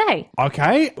them all day.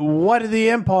 okay. What are the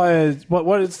Empire's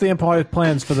what is the Empire's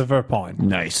plans for the Verpine?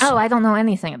 Nice. Oh, I don't know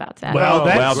anything about that. Well,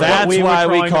 Well, what that's we were why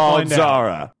we trying to called find out.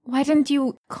 Zara. Why didn't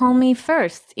you call me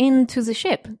first into the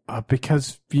ship?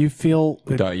 Because you feel...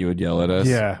 We thought you would yell at us.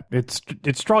 Yeah, it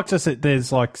strikes us that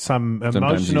there's like some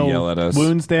Sometimes you yell at emotional us.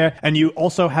 wounds there, and you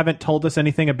also haven't told us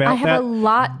anything about I have that. a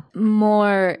lot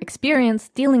more experience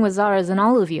dealing with Zara than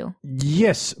all of you.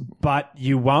 Yes, but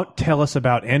you won't tell us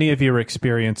about any of your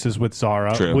experiences with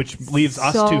Zara, True. which leaves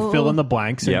us So- to fill in the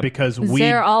blanks, and Yep. because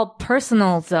They're all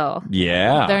personal, though.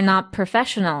 Yeah. They're not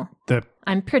professional. the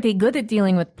I'm pretty good at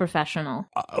dealing with professional.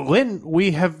 Lynn,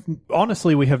 we have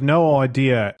no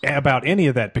idea about any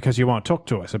of that because you won't talk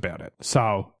to us about it.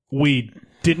 So we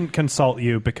didn't consult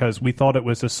you because we thought it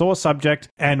was a sore subject,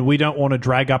 and we don't want to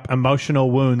drag up emotional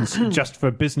wounds just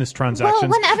for business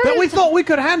transactions whenever that we it's- thought we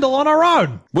could handle on our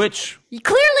own. Which,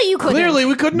 Clearly you couldn't. Clearly,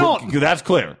 we could not. that's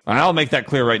clear. I'll make that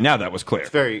clear right now. That was clear.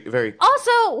 Very, very.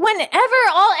 Also, whenever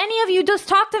any of you just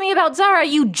talk to me about Zara,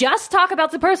 you just talk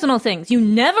about the personal things. You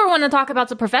never want to talk about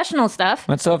the professional stuff.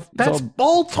 That's all. That's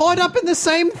all tied up in the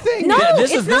same thing. No,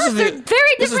 this it's is not. the, They're very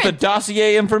This is the different.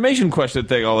 dossier information question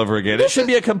thing all over again. It should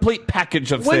be a complete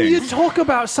package of When things. you talk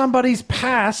about somebody's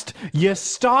past, you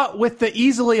start with the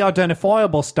easily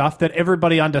identifiable stuff that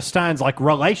everybody understands, like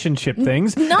relationship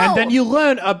things, no. and then you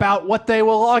learn about what they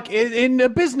were like in a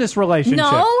business relationship.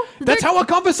 No, That's they're- how a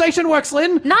conversation works,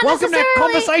 Lynn. Not Welcome to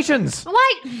necessarily. Conversations.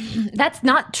 Why? That's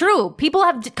not true. People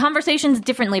have conversations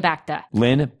differently back then.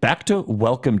 Lynn, Bacta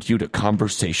welcomed you to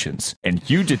conversations, and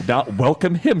you did not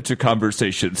welcome him to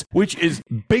conversations, which is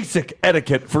basic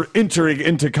etiquette for entering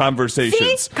into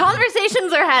conversations. See,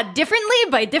 conversations are had differently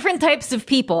by different types of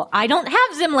people. I don't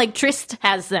have them like Trist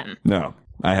has them. No,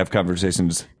 I have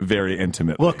conversations very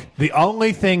intimately. Look, the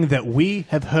only thing that we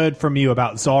have heard from you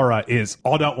about Zora is,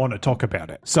 I don't want to talk about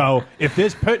it. So if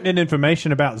there's pertinent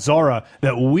information about Zora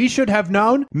that we should have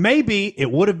known, maybe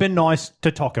it would have been nice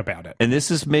to talk about it. And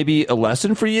this is maybe a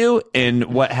lesson for you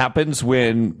in what happens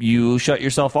when you shut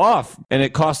yourself off, and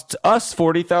it costs us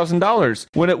 $40,000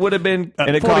 when it would have been,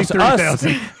 and it cost us,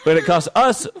 43,000. but it cost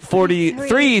us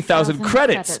 43,000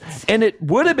 credits, and it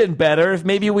would have been better if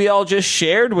maybe we all just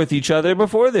shared with each other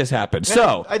before this happened.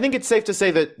 So I think it's safe to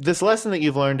say that this lesson that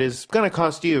you've learned is going to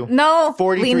cost you No,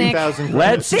 43,000.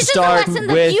 let's This is a start lesson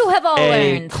that with you have all a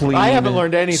learned. clean I haven't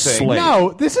learned anything. slate.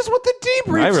 No, this is what the I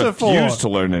debriefs are for. refuse to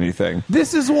learn anything.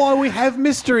 This is why we have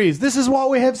mysteries. This is why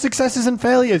we have successes and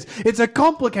failures. It's a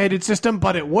complicated system,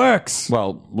 but it works.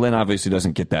 Well, Lynn obviously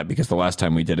doesn't get that because the last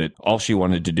time we did it, all she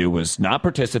wanted to do was not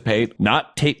participate,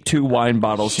 not tape 2 wine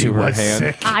bottles to her was hand.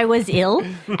 sick. I was ill,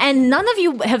 and none of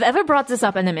you have ever brought this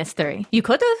up in a mystery. You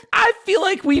could have. I feel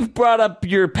like we've brought up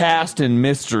your past and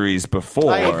mysteries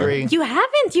before. I agree. You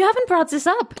haven't. You haven't brought this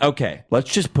up. Okay,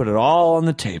 let's just put it all on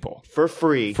the table. For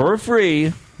free. For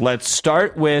free, let's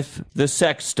start with the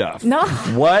sex stuff. No.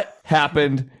 What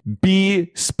happened?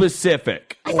 Be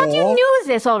specific. I thought you knew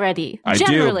this already. I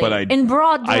generally, do, but in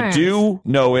broad terms. I do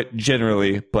know it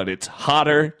generally, but it's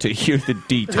hotter to hear the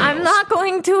details. I'm not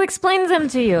going to explain them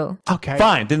to you. Okay.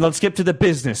 Fine, then let's skip to the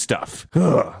business stuff.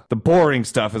 Ugh, the boring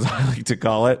stuff, as I like to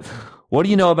call it. What do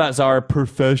you know about Zara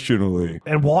professionally?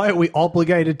 And why are we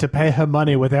obligated to pay her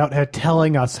money without her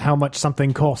telling us how much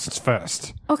something costs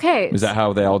first? Okay. Is that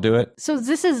how they all do it? So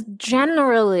this is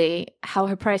generally how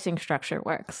her pricing structure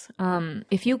works.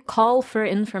 If you call for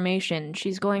information,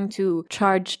 she's going to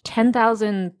charge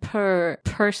 $10,000 per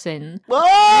person.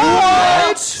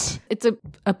 What? It's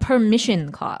a per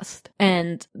mission cost,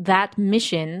 and that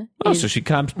mission Oh, is so she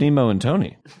comped Nemo and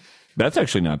Tony. That's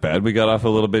actually not bad. We got off a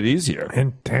little bit easier.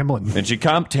 And Tamlin. And she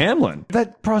comped Tamlin.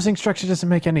 That pricing structure doesn't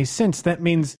make any sense. That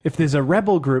means if there's a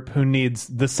rebel group who needs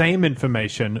the same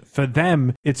information, for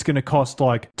them, it's going to cost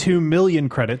like 2 million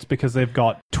credits because they've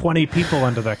got 20 people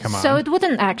under their command. So it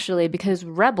wouldn't actually, because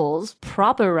rebels,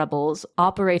 proper rebels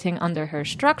operating under her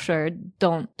structure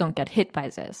don't get hit by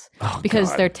this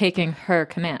because they're taking her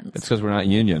commands. It's because we're not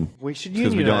union. We should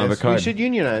 'Cause we don't have a unionize. card. We should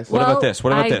unionize. What about this?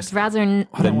 What about I'd this? rather The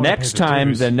wanna next pay the time,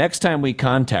 dues. the next time we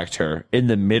contact her, in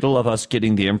the middle of us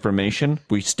getting the information,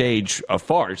 we stage a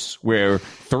farce where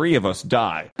 3 of us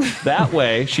die. That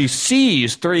way, she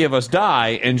sees 3 of us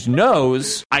die and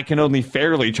knows I can only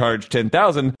fairly charge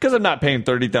 $10,000 because I'm not paying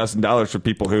 $30,000 for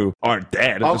people who aren't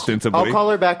dead, ostensibly. I'll call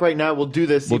her back right now. We'll do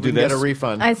this. See We'll if we do can get this? a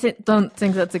refund. I don't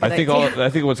think that's a good I think idea. I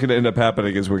think what's going to end up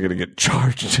happening is we're going to get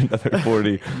charged another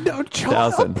 40. No, a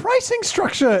 1,000. pricing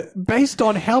structure based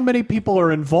on how many people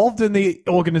are involved in the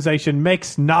organization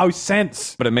makes no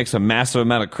sense. But it makes a massive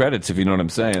amount of credits, if you know what I'm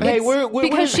saying. Hey,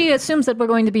 Because she assumes that we're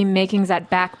going to be making that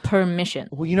back per mission.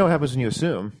 Well, you know what happens when you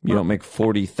assume. You don't make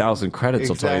 40,000 credits,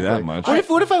 I'll tell you that much.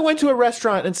 What if I went to a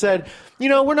restaurant and said,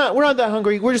 we're not that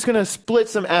hungry. We're just going to split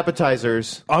some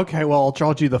appetizers. Okay, well, I'll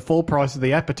charge you the full price of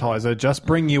the appetizer. Just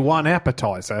bring you one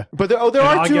appetizer. But there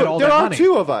are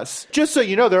two of us. Just so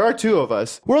you know, there are two of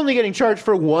us. We're only getting charged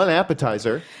for one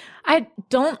appetizer. I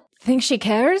don't think she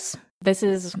cares. This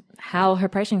is how her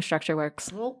pricing structure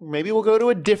works. Well, maybe we'll go to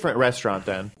a different restaurant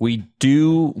then. We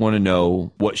do want to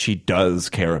know what she does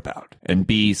care about and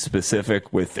be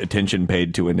specific with attention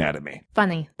paid to anatomy.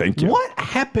 Funny. Thank you. What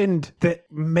happened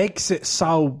that makes it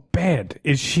so bad?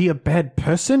 Is she a bad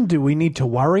person? Do we need to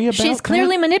worry about She's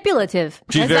clearly manipulative.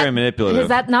 She's very manipulative. Has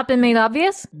that not been made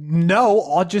obvious? No,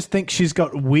 I just think she's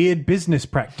got weird business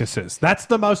practices. That's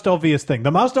the most obvious thing.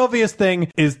 The most obvious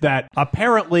thing is that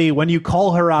apparently when you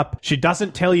call her up, she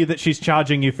doesn't tell you that she's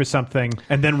charging you for something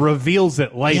and then reveals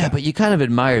it later. Yeah, but you kind of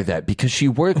admire that because she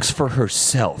works for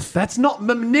herself. That's not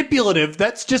manipulative.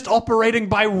 That's just operating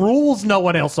by rules no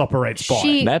one else operates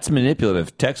by. That's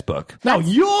manipulative textbook. No,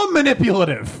 you're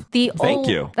manipulative. Thank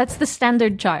you. That's the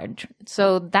standard charge.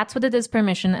 So that's what it is per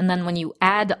mission. And then when you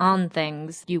add on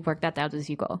things, you work that out as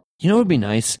you go. You know what would be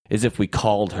nice is if we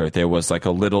called her, there was like a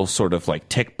little sort of like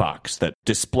tick box that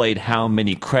displayed how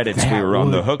many credits we were on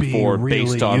the hook for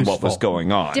based on what was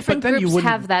going on. Different groups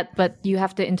have that, but you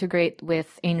have to integrate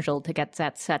with Angel to get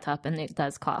that set up, and it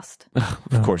does cost.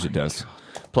 Of course it does.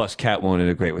 Plus, Cat won't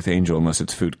integrate with Angel unless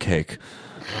it's food cake.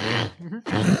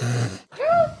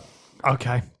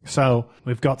 Okay, so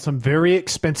we've got some very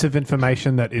expensive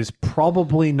information that is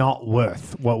probably not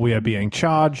worth what we are being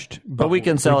charged. But we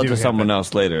can sell it do to have someone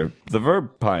else later. The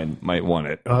Verb Pine might want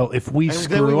it. Well, if we And then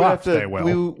screw would up, have they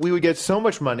will. We would get so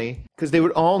much money because they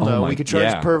would all know we could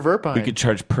charge per Verpine. We could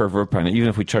charge per Verpine. Even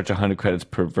if we charge 100 credits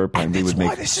per Verpine, we would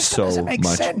make so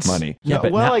much money. Yeah,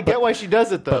 but well, I get why she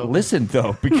does it, though. But listen,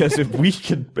 though, because if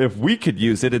we could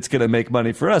use it, it's going to make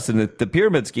money for us. And the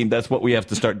pyramid scheme, that's what we have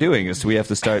to start doing. Is we have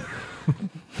to start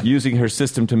using her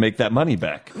system to make that money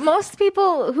back. Most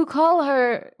people who call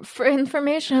her for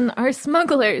information are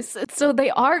smugglers, so they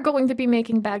are going to be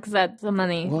making back the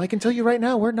money. Well, I can tell you right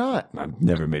now, we're not. I've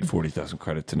never made 40,000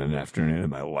 credits in an afternoon in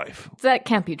my life. That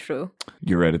can't be true.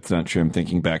 You're right, it's not true. I'm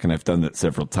thinking back, and I've done that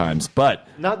several times, but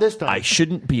Not this time. I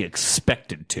shouldn't be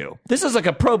expected to. This is like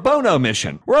a pro bono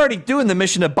mission. We're already doing the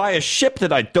mission to buy a ship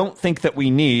that I don't think that we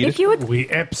need. If you would, We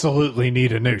absolutely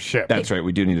need a new ship. That's right,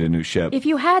 we do need a new ship. if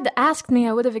you had asked me,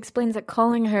 I would have explained that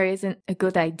calling her isn't a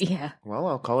good idea. Well,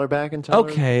 I'll call her back and tell her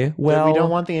Okay, that well... we don't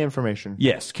want the information.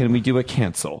 Yes, can we do a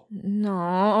cancel?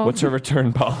 No. What's her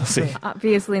return policy?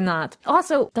 Obviously not.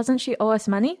 Also, doesn't she owe us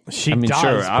money? She I mean, does,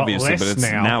 sure, obviously, but less it's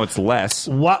now it's less.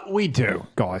 What we do,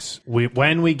 guys,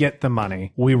 when we get the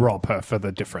money, we rob her for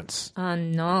the difference.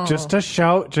 No. Just to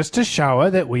show her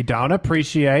that we don't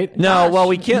appreciate. No, well,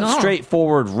 we can't no.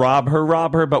 straightforward rob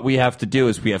her, but we have to do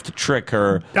is we have to trick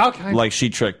her like she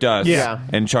tricked us Yeah.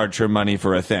 and charge her money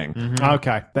for a thing.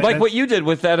 Okay. Like what you did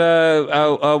with that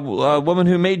woman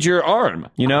who made your arm,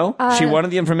 you know? She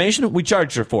wanted the information, we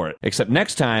charged her for it. Except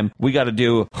next time, we got to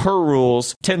do her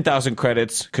rules, 10,000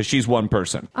 credits, because she's one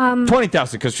person.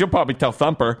 20,000, because she'll probably tell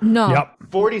Thumper. No. Yep.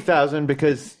 40,000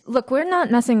 because Look, we're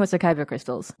not messing with the Kyber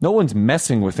crystals. No one's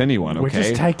messing with anyone, okay? We're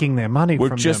just taking their money We're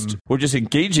from just them. we're just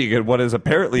engaging in what is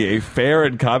apparently a fair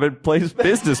and commonplace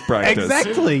business practice.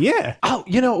 Exactly, yeah. Oh,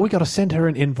 you know what? We got to send her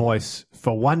an invoice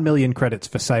for 1 million credits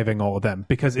for saving all of them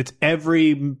because it's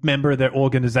every member of their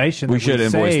organization. We that should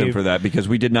invoice them save. for that because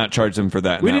we did not charge them for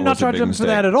that. and We that did not was a charge big them for mistake.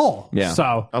 that at all. Yeah.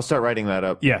 So, I'll start writing that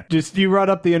up. yeah, just you write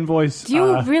up the invoice. Do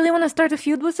you really want to start a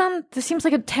feud with them? This seems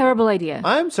like a terrible idea.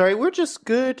 I'm sorry, we're just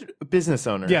good business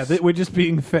owners. Yeah, we're just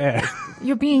being fair.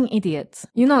 You're being idiots.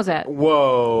 You know that.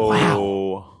 Whoa.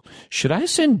 Wow. Should I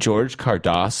send George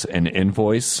Cardas an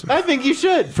invoice I think you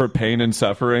should. for pain and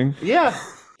suffering? Yeah.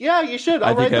 Yeah, you should.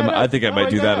 I'll I think write that I up. think I I'll might write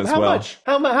do that up. as How well. Much?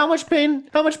 How much pain?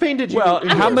 How much pain did you? Well,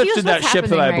 how much confused did that what's ship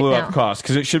that I happening blew right up now. cost?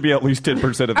 Because it should be at least 10%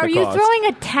 of the Are you cost. throwing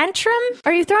a tantrum?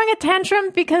 Are you throwing a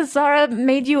tantrum because Zara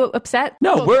made you upset?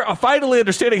 No, we're finally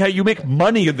understanding how you make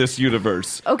money in this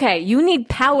universe. Okay, you need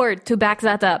power to back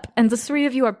that up, and the three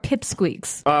of you are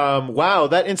pipsqueaks. Wow,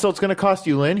 that insult's going to cost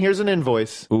you, Lynn. Here's an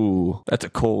invoice. Ooh, that's a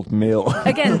cold meal.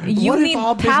 Again, you What if need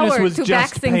our business power was to back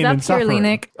just things pain up and here, suffering?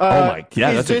 Lenik. Oh my, yeah,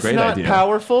 Is that's a this great not idea.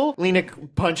 powerful?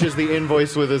 Lenik punches the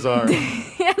invoice with his arm.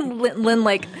 And Lynn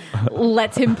like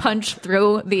lets him punch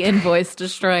through the invoice,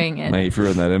 destroying it. Hey, if you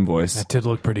read that invoice, That did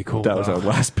look pretty cool. that was though. our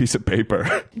last piece of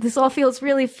paper. This all feels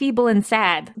really feeble and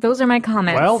sad. Those are my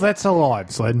comments. Well, that's a lie,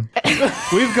 Sled.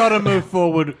 We've got to move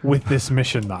forward with this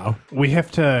mission, though. We have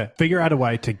to figure out a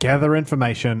way to gather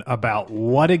information about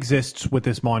what exists with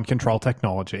this mind control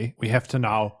technology. We have to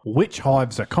know which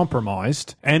hives are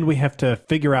compromised, and we have to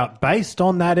figure out, based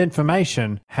on that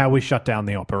information, how we shut down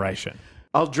the operation.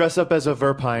 I'll dress up as a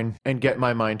Verpine and get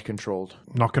my mind controlled.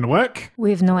 Not going to work? we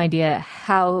have no idea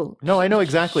how. No, I know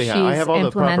exactly how. I she's have all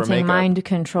the proper implementing makeup. mind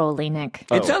control, Nick.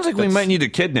 It sounds like we might need to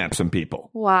kidnap some people.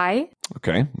 Why?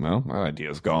 Okay, well, my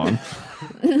idea's gone.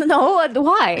 No,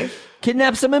 why?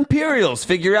 Kidnap some Imperials,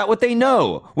 figure out what they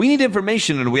know. We need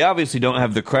information, and we obviously don't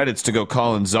have the credits to go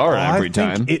calling Zara every I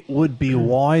time. think it would be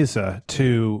wiser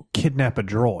to kidnap a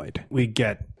droid. We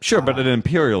get... Sure, but an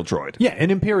Imperial droid. Yeah, an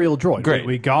Imperial droid. Great.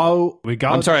 We go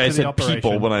I'm sorry, to I the said operation.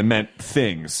 people when I meant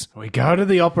things. We go to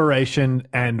the operation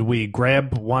and we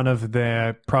grab one of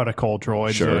their protocol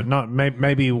droids, Sure. or not,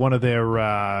 maybe one of their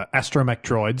astromech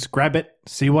droids. Grab it,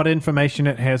 see what information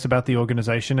it has about the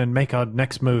organization, and make our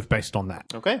next move based on that.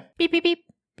 Okay. Beep beep beep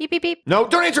beep beep beep No,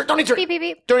 don't answer it. Don't answer beep it. beep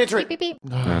beep. Don't answer it. Beep beep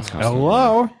beep. That's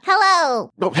Hello.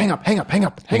 Hello. No, hang up. Hang up. Hang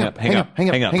up. Hang up, hang up,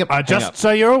 hang up. Just up. so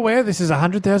you're aware, this is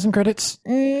 100,000 credits.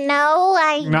 No,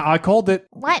 No, I called it.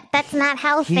 What? That's not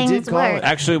how He things did call work. it.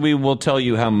 Actually, we will tell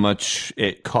you how much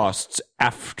it costs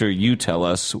after you tell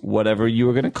us whatever you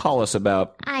were going to call us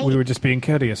about. We were just being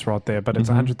courteous right there, but it's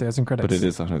 100,000 credits. But it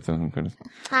is 100,000 credits.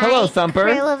 Hi, Hello, Thumper.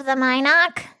 Crew of the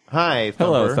Minoc. Hi,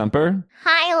 Hello, Thumper.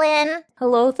 Hi, Lynn.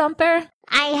 Hello, Thumper.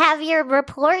 I have your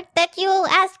report that you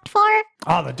asked for.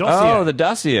 Oh, the dossier. Oh, the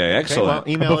dossier. Okay, Excellent. well,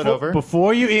 email it over.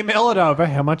 Before you email it over,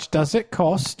 how much does it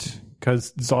cost?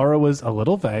 Because Zara was a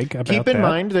little vague about Keep in that.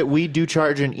 mind that we do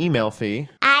charge an email fee.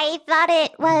 I thought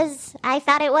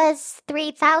it was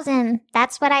 3,000.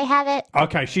 That's what I have it.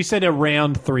 Okay, she said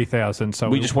around 3,000. So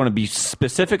we just want to be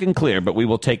specific and clear, but we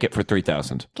will take it for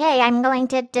 3,000. Okay, I'm going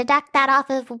to deduct that off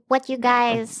of what you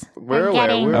guys We're are aware,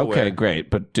 getting. we're Okay, aware. great.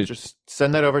 But Just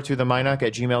send that over to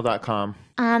theminoc@gmail.com.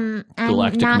 I'm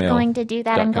Galactic not Mail going to do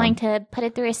that. I'm .com. going to put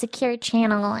it through a secure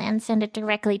channel and send it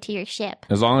directly to your ship.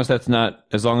 as long as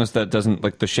that doesn't,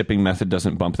 like, the shipping method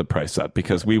doesn't bump the price up,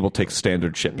 because we will take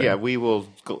standard shipping. Yeah, we will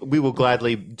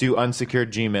gladly do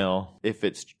unsecured Gmail if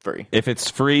it's free. If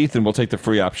it's free, then we'll take the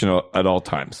free option at all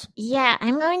times. Yeah,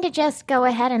 I'm going to just go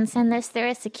ahead and send this through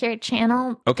a secure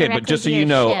channel. Okay, but directly just so to you your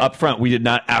know, ship. up front, we did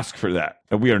not ask for that.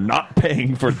 And we are not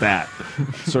paying for that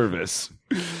service.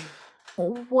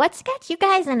 What's got you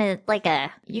guys in a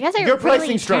you guys are Your really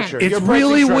pricing structure. tense. It's Your pricing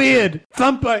really structure. weird.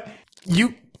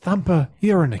 Thumper,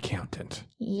 you're an accountant.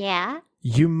 Yeah?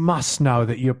 You must know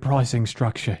that your pricing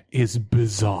structure is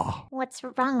bizarre. What's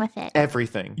wrong with it?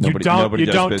 Everything. Nobody you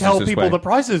does don't business tell this people way. the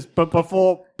prices, but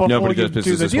before Nobody you does do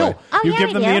business the this deal, way. Oh, you yeah, give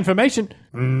we them do. the information.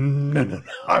 No.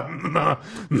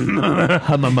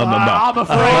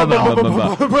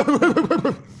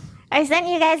 I sent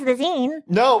you guys the zine.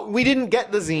 No, we didn't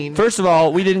get the zine. First of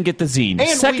all, we didn't get the zine. And we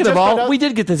Second just of found all, out- we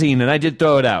did get the zine, and I did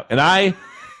throw it out. And I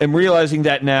am realizing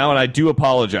that now, and I do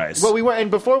apologize. Well, we were,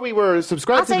 and before we were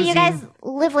subscribed Also, to the you zine, guys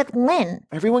live with Lynn.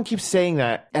 everyone keeps saying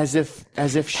that as if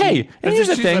she. Hey, and As here's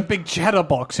if the she's a thing. big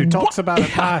chatterbox who talks about her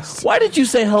past. Why did you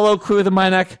say hello, crew of the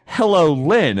Minoc? Hello,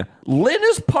 Lynn. Lynn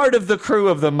is part of the crew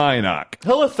of the Minoc.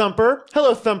 Hello, Thumper.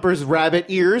 Hello, Thumper's rabbit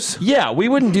ears. Yeah, we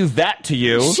wouldn't do that to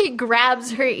you. She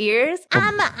grabs her ears.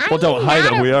 I'm Well, don't hide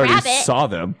not them. a We already rabbit. saw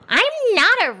them. I'm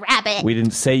not a rabbit. We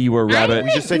didn't say you were a rabbit.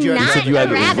 We just said you had- not we said You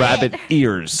had a rabbit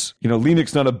ears. You know,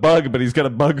 Lennox's not a bug, but he's got a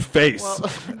bug face.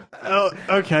 Oh,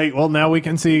 okay, well, now we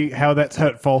can see how that's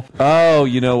hurtful. Oh,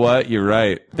 you know what? You're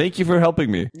right. Thank you for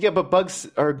helping me. Yeah, but bugs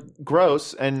are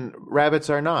gross and rabbits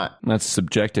are not. That's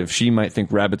subjective. She might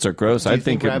think rabbits are gross. Do I you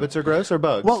think it- rabbits are gross or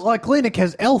bugs? Well, like Linux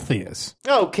has elf ears.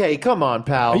 Okay, come on,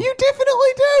 pal. You definitely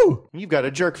do. You've got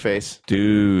a jerk face.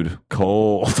 Dude,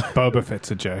 cold. Boba Fett's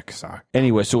a jerk, so.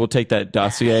 Anyway, so we'll take that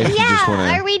dossier. If you just Yeah,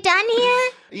 wanna... are we done here?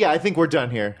 Yeah, I think we're done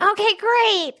here. Okay,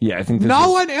 great. Yeah, I think this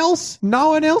No is...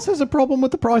 one else has a problem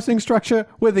with the pricing structure.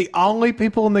 We're the only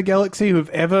people in the galaxy who've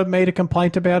ever made a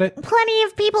complaint about it. Plenty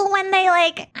of people when they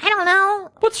I don't know.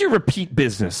 What's your repeat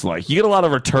business like? You get a lot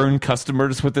of return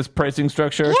customers with this pricing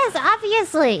structure? Yes,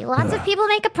 obviously. Lots of people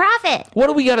make a profit. What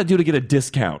do we got to do to get a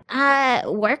discount?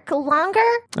 Work longer?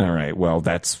 All right, well,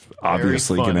 that's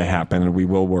obviously going to funny. happen, and we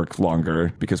will work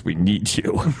longer because we need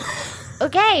you.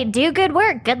 Okay, do good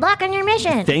work. Good luck on your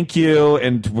mission. Thank you,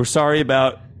 and we're sorry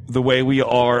about the way we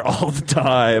are all the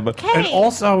time. Okay. And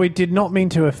also, we did not mean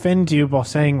to offend you by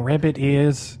saying rabbit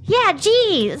ears. Yeah,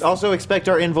 geez. Also, expect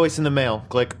our invoice in the mail.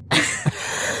 Click.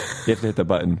 You have to hit the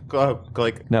button.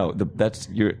 Click. No, that's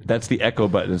the echo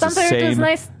button. It's Thunder, the it was same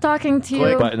nice talking to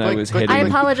you. button I was hitting. I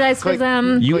apologize for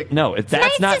them. That's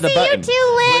Nice not to the see button. you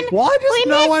too, Lynn. Why does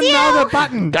We no miss one you. know the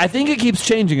button? I think it keeps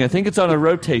changing. I think it's on a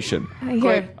rotation.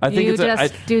 Here, I think you it's a-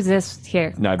 just do this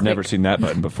here. No, I've never seen that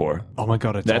button before. Oh my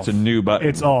god, That's off. a new button.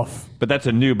 It's off. But that's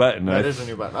a new button. That is a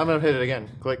new button. I'm going to hit it again.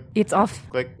 Click. It's off.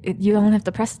 Click. You don't have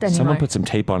to press it anymore. Someone put some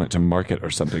tape on it to mark it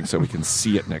or something so we can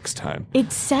see it next time.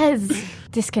 It says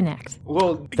disconnect.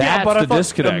 Well, That's but I the thought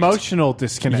disconnect. Emotional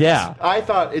disconnect. Yeah. I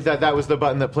thought that was the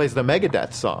button that plays the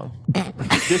Megadeth song.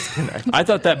 Disconnect. I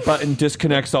thought that button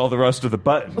disconnects all the rest of the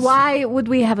buttons. Why would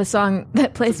we have a song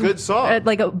that plays It's a good song.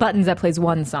 like buttons that plays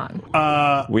one song?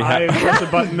 We I have, press a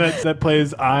button that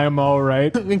plays I'm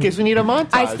alright. In case we need a montage.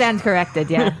 I stand corrected.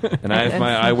 Yeah, and I have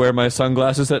I wear my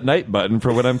sunglasses at night button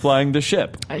for when I'm flying the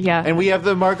ship. yeah. And we have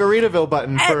the Margaritaville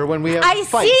button for when we have I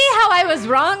fights. see how I was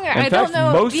wrong. In I fact, don't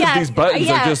know. most Yeah, of these buttons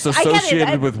yeah, are just I get it.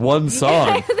 associated with one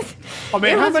song. I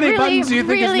mean, It how was many really, buttons do you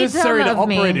think really is necessary to dumb of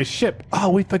me. operate a ship? Oh,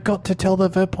 we forgot to tell the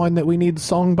Verpine that we need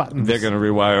song buttons. They're going to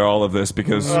rewire all of this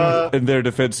because, in their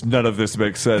defense, none of this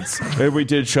makes sense. And we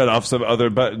did shut off some other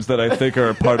buttons that I think are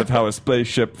a part of how a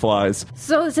spaceship flies.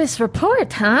 So this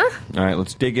report, huh? All right,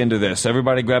 let's dig into this.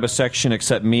 Everybody grab a section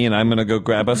except me, and I'm going to go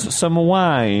grab us some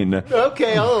wine.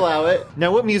 Okay, I'll allow it.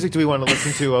 Now, what music do we want to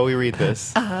listen to while we read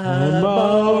this? I'm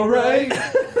all right.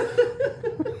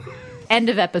 End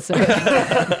of episode.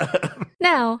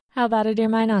 Now, how about a Dear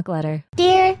Minoc letter?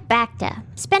 Dear Bacta,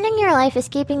 spending your life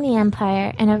escaping the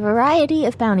Empire and a variety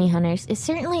of bounty hunters is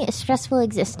certainly a stressful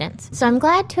existence, so I'm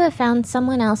glad to have found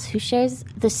someone else who shares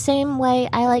the same way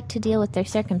I like to deal with their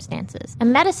circumstances. A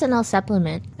medicinal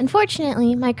supplement.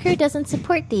 Unfortunately, my crew doesn't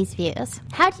support these views.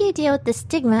 How do you deal with the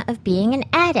stigma of being an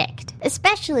addict?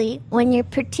 Especially when your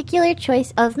particular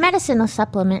choice of medicinal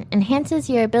supplement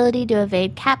enhances your ability to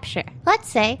evade capture. Let's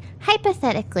say,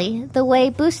 hypothetically, the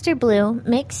way Booster Blue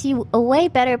makes you a way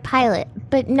better pilot,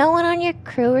 but no one on your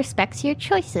crew respects your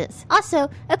choices. Also,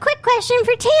 a quick question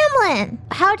for Tamlin!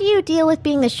 How do you deal with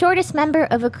being the shortest member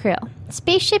of a crew?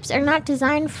 Spaceships are not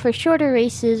designed for shorter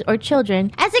races or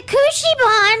children. As a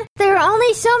Kushiban, there are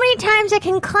only so many times I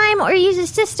can climb or use a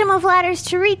system of ladders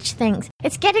to reach things.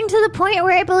 It's getting to the point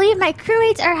where I believe my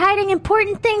crewmates are hiding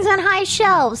important things on high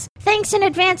shelves. Thanks in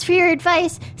advance for your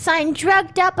advice. Signed,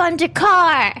 Drugged Up on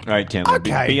Dakar. All right, Tamlin,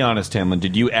 Okay. be honest, Tamlin.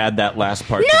 Did you add that last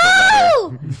part to the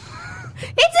letter? No!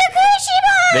 It's a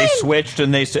Kushiban! They switched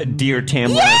and they said, Dear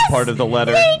Tamlin, Yes! as part of the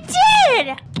letter. They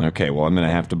did! Okay, well, I'm going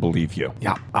to have to believe you.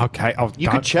 Yeah, okay. You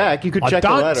could check. You could I check the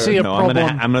don't letter. see a No, I'm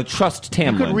problem. going to trust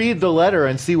Tamlin. You could read the letter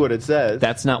and see what it says.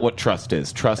 That's not what trust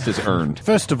is. Trust is earned.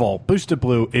 First of all, Booster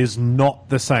Blue is not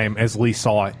the same as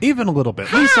Lisai, even a little bit.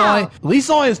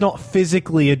 Lisai is not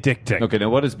physically addicting. Okay, now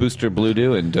what does Booster Blue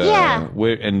do? And Yeah.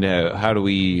 how do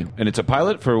we? And it's a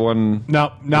pilot for one.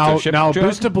 No, It's a ship drug?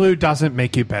 Booster Blue doesn't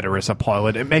make you better as a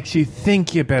pilot. It makes you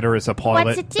think you're better as a pilot.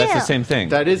 What's it do? That's the same thing.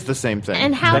 That is the same thing.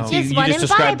 And how That's- does you one just imbibe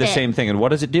described the it? same thing. And what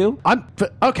does it do?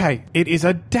 Okay, it is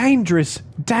a dangerous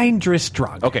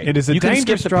drug. Okay, It is a you can skip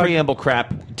dangerous the drug. preamble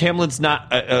crap. Tamlin's not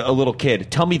a little kid.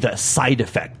 Tell me the side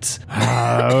effects.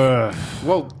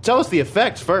 Well, tell us the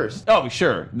effects first. Oh,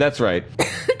 sure. That's right.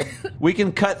 We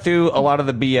can cut through a lot of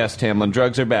the BS, Tamlin.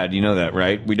 Drugs are bad. You know that,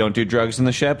 right? We don't do drugs in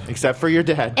the ship? Except for your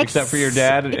dad. Except for your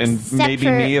dad and Except maybe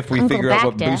for me if we Uncle figure out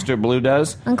what Bacta. Booster Blue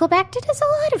does. Uncle Bacta does a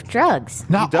lot of drugs.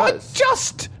 No, does.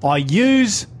 I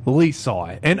use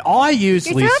Lisai, and I use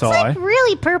Your throat's Lisai. like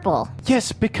really purple.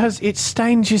 Yes, because it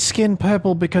stains your skin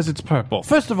purple because it's purple.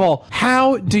 First of all,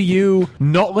 how do you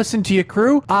not listen to your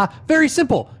crew? Very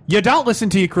simple. You don't listen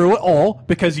to your crew at all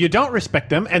because you don't respect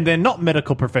them and they're not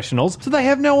medical professionals, so they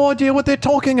have no idea what they're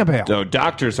talking about. So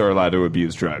doctors are allowed to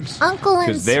abuse drugs. Uncle and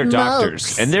Because they're smokes.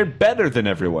 doctors, and they're better than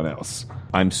everyone else.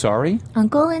 I'm sorry?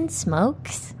 Uncle and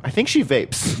smokes? I think she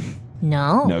vapes.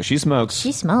 No. No, she smokes.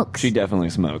 She smokes. She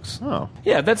definitely smokes. Oh.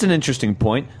 Yeah, that's an interesting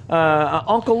point.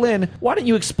 Uncle Lynn, why don't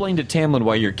you explain to Tamlin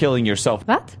why you're killing yourself?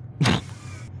 What?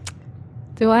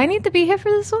 Do I need to be here for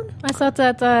this one? I thought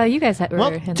that you guys were Well,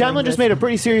 handling Tamlin this. just made a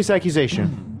pretty serious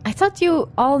accusation. I thought you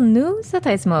all knew that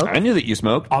I smoked. I knew that you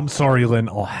smoked. I'm sorry, Lynn.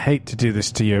 I hate to do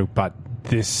this to you, but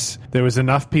there was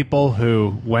enough people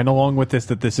who went along with this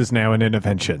that this is now an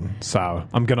intervention. So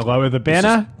I'm going to lower the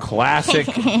banner. Classic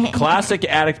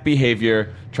addict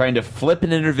behavior, trying to flip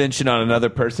an intervention on another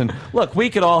person. Look, we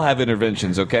could all have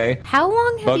interventions, okay? How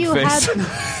long have you Bugface.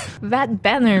 had that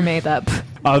banner made up?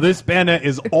 This banner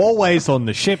is always on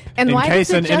the ship And in why case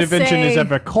does it an just intervention is say-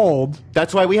 ever called.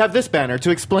 That's why we have this banner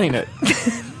to explain it.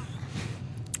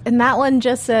 And that one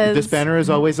just says... This banner is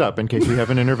always up in case we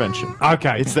have an intervention.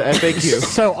 Okay. It's the FAQ.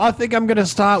 So I think I'm going to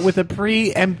start with a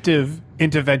preemptive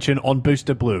intervention on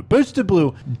Booster Blue. Booster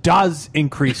Blue does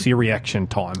increase your reaction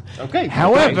time. Okay.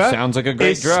 However, Okay, sounds like a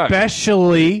great drug.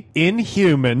 especially in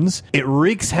humans, it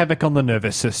wreaks havoc on the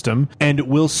nervous system and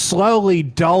will slowly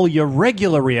dull your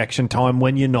regular reaction time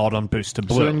when you're not on Booster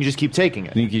Blue. So then you just keep taking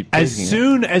it. You keep As taking it.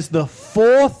 soon as the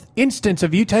fourth instance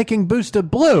of you taking Booster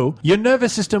Blue, your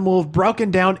nervous system will have broken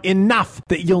down enough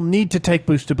that you'll need to take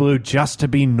Booster Blue just to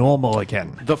be normal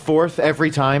again. The fourth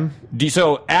every time.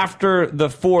 So after the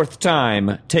fourth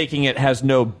time, taking it has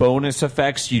no bonus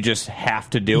effects. You just have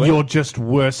to do it. You're just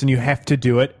worse and you have to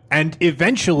do it, and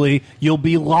eventually you'll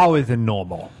be lower than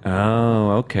normal.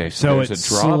 Oh, okay. So there's it a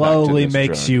drawback slowly to this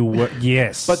makes drug. you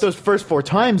yes. But those first 4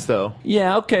 times, though.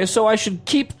 Yeah, okay. So I should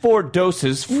keep 4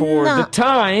 doses for No. the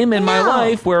time in my No.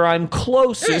 life where I'm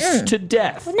closest to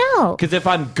death. No. Because if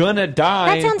I'm gonna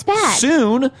die That sounds bad.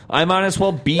 soon, I might as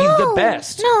well be the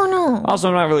best. No. Also,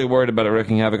 I'm not really worried about it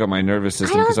wreaking havoc on my nervous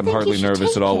system don't because I'm think hardly you should nervous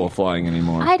take at all it. while flying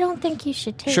anymore. I don't think you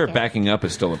should take Sure, it. backing up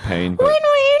is still a pain, but When were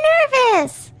you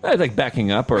nervous? I like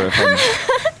backing up, or if I'm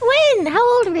When?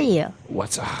 How old were you?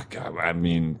 God, I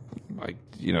mean, like,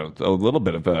 a little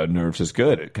bit of nerves is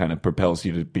good. It kind of propels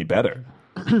you to be better.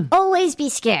 Always be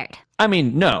scared. I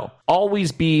mean, no,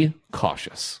 always be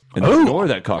cautious and Ooh. ignore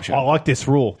that caution. I like this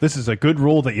rule. This is a good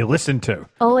rule that you listen to.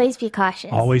 Always be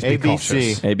cautious. Always be ABC.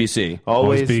 cautious. ABC.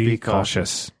 Always be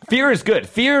cautious. Fear is good.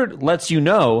 Fear lets you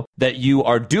know that you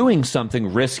are doing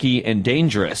something risky and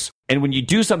dangerous. And when you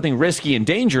do something risky and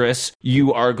dangerous,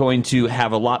 you are going to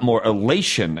have a lot more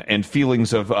elation and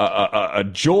feelings of a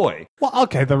joy. Well,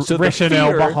 okay, the So the rationale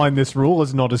fear- behind this rule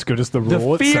is not as good as the The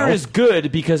rule fear itself. is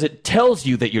good because it tells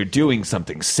you that you're doing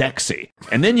something sexy.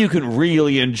 And then you can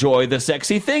really enjoy the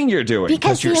sexy thing you're doing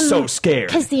because you're so scared.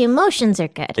 Because the emotions are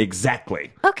good.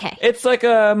 Exactly. Okay. It's like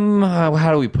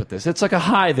how do we put this? It's like a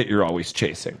high that you're always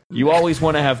chasing. You always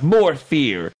want to have more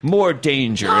fear, more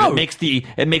danger. And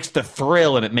it makes the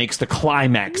thrill and it makes the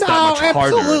climax that No, much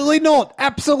harder. absolutely not.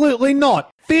 Absolutely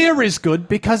not. Fear is good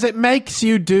because it makes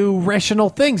you do rational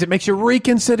things. It makes you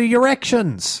reconsider your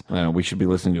actions. We should be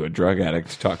listening to a drug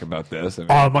addict talk about this. I mean,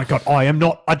 Oh my god, I am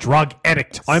not a drug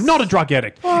addict. I am not a drug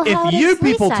addict. Well, how if you does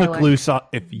people Lisai took work?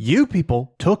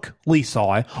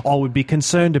 Lisai, I would be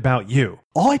concerned about you.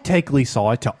 I take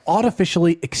Lisai to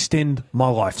artificially extend my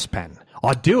lifespan.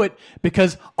 I do it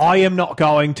because I am not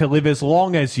going to live as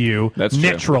long as you That's true.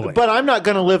 naturally. But I'm not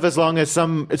going to live as long as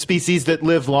some species that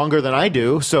live longer than I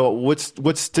do. So what's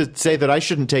to say that I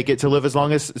shouldn't take it to live as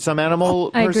long as some animal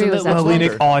I person agree that with that. lives Well,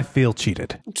 longer? Lenik, I feel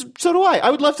cheated. So do I.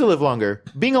 I would love to live longer.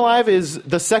 Being alive is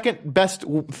the second best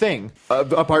thing,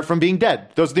 apart from being dead.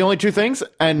 Those are the only 2 things,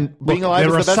 and being alive There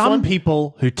is are the best some one.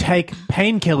 people who take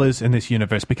painkillers in this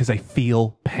universe because they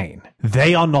feel pain.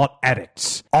 They are not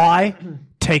addicts. I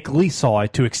take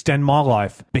Lisai to extend my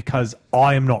life because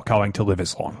I am not going to live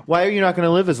as long. Why are you not going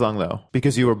to live as long, though?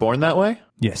 Because you were born that way?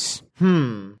 Yes.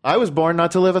 I was born not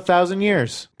to live 1,000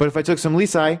 years. But if I took some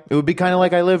Lisai, it would be kind of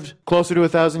like I lived closer to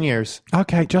 1,000 years.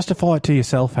 Okay, justify it to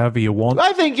yourself however you want.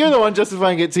 I think you're the one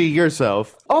justifying it to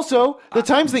yourself. Also, the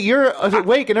times that you're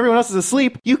awake and everyone else is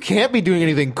asleep, you can't be doing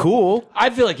anything cool. I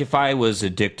feel like if I was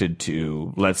addicted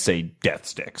to, let's say, Death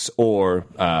Sticks or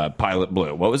Pilot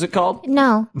Blue, what was it called?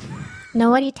 No.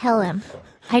 Nobody tell him.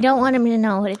 I don't want him to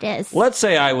know what it is. Let's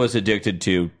say I was addicted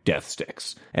to Death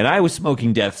Sticks, and I was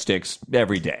smoking Death Sticks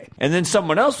every day. And then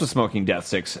someone else was smoking Death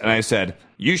Sticks, and I said,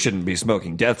 you shouldn't be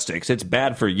smoking Death Sticks. It's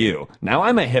bad for you. Now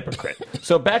I'm a hypocrite.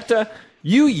 So back to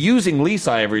you using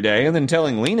Lisai every day and then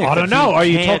telling Lenik I don't that know. he Are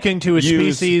you can't talking to a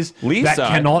use species that Lisai.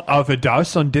 cannot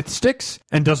overdose on death sticks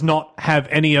and does not have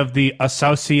any of the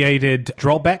associated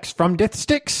drawbacks from death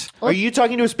sticks? Are you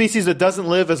talking to a species that doesn't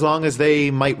live as long as they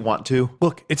might want to?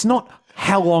 Look, it's not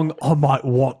how long I might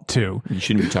want to. You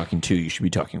shouldn't be talking to, you should be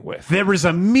talking with. There is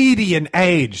a median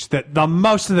age that the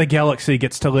most of the galaxy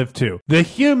gets to live to. The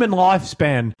human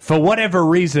lifespan, for whatever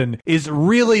reason, is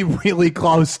really, really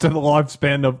close to the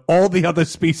lifespan of all the other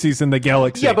species in the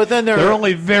galaxy. Yeah, but then there are are-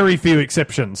 only very few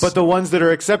exceptions. But the ones that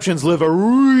are exceptions live a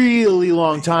really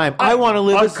long time. I want to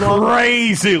live a as long.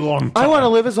 crazy long time. I want to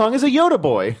live as long as a Yoda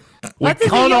boy What is a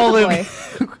can't all Yoda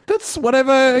live. That's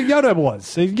whatever Yoda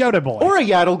was. A Yoda boy. or a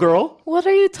Yaddle girl. What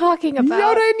are you talking about?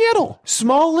 Yoda and Yaddle.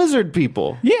 Small lizard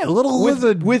people. Yeah, little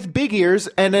lizard. With big ears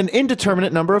and an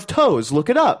indeterminate number of toes. Look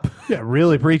it up. Yeah,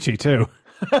 really preachy too.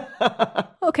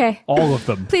 Okay. All of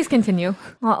them. Please continue.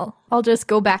 I'll just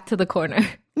go back to the corner.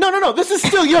 No. This is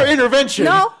still your intervention.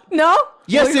 No.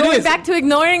 Yes, We're it going is. back to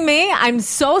ignoring me. I'm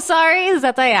so sorry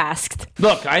that I asked.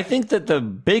 Look, I think that the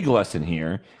big lesson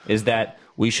here is that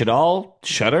we should all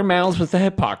shut our mouths with the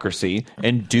hypocrisy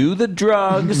and do the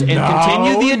drugs and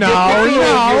continue the addictive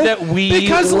behavior that we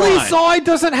because want. Lisai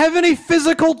doesn't have any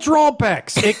physical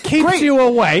drawbacks. It keeps Great. you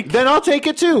awake. Then I'll take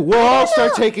it too. We'll all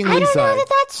start taking I don't know Lisai. that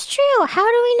that's true. How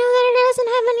do we know that it doesn't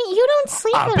have any? You don't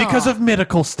sleep at Because all. of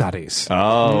medical studies.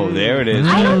 Oh, there it is.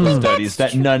 I don't think Studies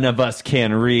that's that none of us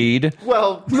can read.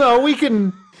 Well, no, we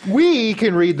can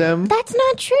read them. That's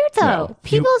not true, though.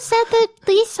 People said that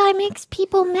Lisai makes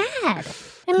people mad.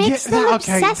 It makes Yeah, them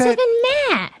okay, obsessive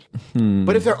and mad.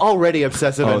 But if they're already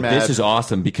obsessive Oh, and mad, this is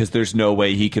awesome because there's no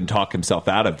way he can talk himself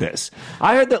out of this.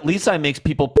 I heard that Lisai makes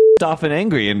people pissed off and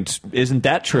angry, and isn't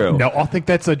that true? No, I think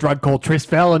that's a drug called Tris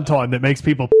Valentine that makes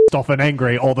people pissed off and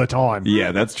angry all the time.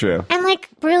 Yeah, that's true. And, like,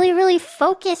 really, really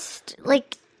focused,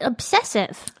 like,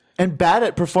 obsessive. and bad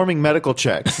at performing medical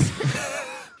checks.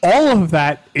 All of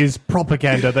that is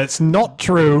propaganda. That's not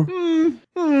true.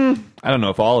 I don't know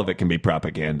if all of it can be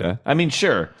propaganda. I mean,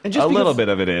 sure, And just a little because- bit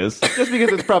of it is. Just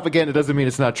because it's propaganda doesn't mean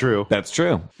it's not true. That's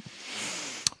true.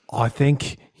 I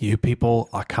think you people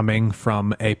are coming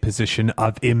from a position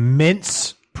of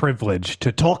immense privilege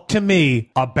to talk to me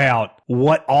about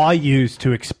what I use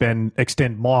to extend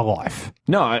my life.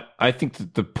 No, I think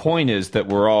that the point is that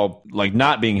we're all like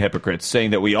not being hypocrites,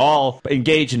 saying that we all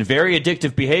engage in very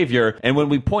addictive behavior, and when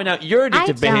we point out your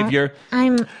addictive behavior,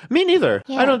 Me neither.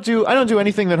 Yeah. I don't do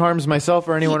anything that harms myself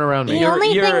or anyone around me. The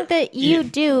only you're- thing that you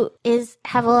do is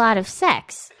have a lot of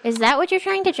sex. Is that what you're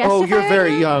trying to justify? Oh, you're right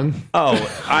very now? young.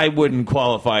 oh, I wouldn't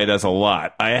qualify it as a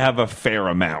lot. I have a fair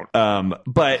amount,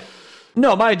 but.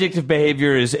 No, my addictive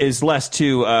behavior is less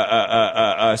to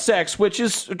sex, which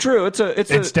is true.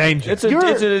 It's danger. It's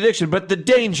an addiction, but the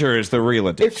danger is the real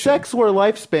addiction. If sex were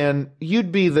lifespan,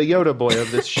 you'd be the Yoda boy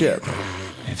of this ship.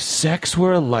 If sex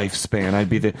were a lifespan, I'd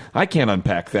be the. I can't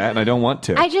unpack that, and I don't want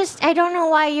to. I don't know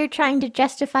why you're trying to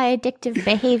justify addictive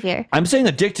behavior. I'm saying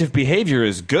addictive behavior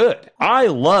is good. I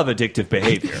love addictive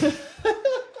behavior.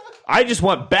 I just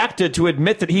want Bacta to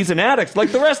admit that he's an addict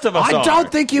like the rest of us I are. don't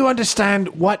think you understand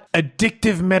what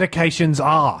addictive medications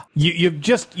are.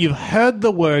 You've heard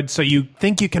the word, so you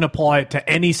think you can apply it to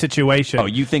any situation. Oh,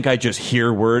 you think I just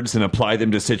hear words and apply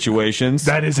them to situations?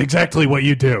 That is exactly what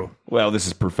you do. Well, this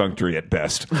is perfunctory at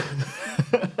best.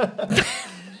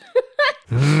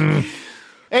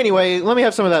 Anyway, let me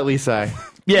have some of that Lisai.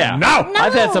 Yeah. No!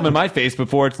 I've had some in my face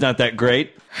before. It's not that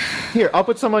great. Here, I'll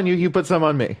put some on you. You put some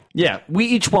on me. Yeah, we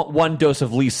each want one dose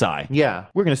of Lisai. Yeah,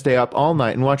 we're gonna stay up all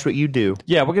night and watch what you do.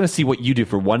 Yeah, we're going to see what you do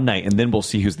for one night, and then we'll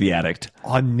see who's the addict.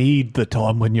 I need the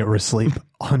time when you're asleep.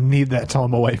 I need that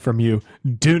time away from you.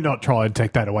 Do not try and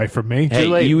take that away from me. Hey,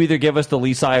 late. you either give us the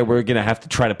Lisai or we're going to have to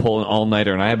try to pull an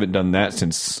all-nighter, and I haven't done that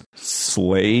since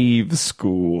slave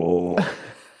school.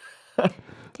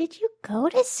 Did you go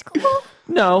to school?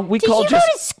 No, we Did call you just...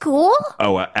 go to school?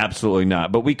 Oh, absolutely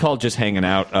not. But we call just hanging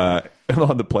out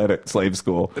on the planet slave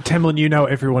school. Temlin, you know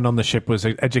everyone on the ship was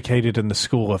educated in the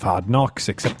School of Hard Knocks,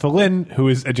 except for Lynn, who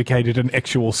is educated in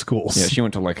actual schools. Yeah, she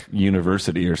went to like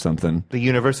university or something. The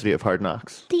University of Hard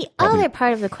Knocks. The other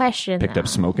part of the question, Picked though, up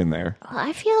smoking there.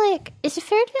 I feel like, is it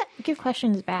fair to give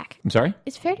questions back? I'm sorry?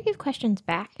 Is it fair to give questions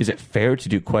back? Is it fair to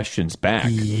do questions back?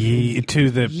 To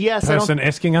the Yes, I person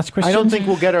asking us questions? I don't think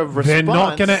we'll get a response. They're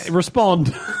not going to respond.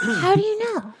 How do you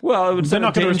know? Well, it would set a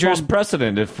not gonna dangerous respond.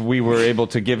 precedent if we were able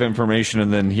to give information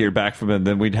and then hear back from it.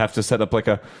 Then we'd have to set up like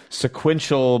a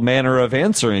sequential manner of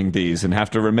answering these and have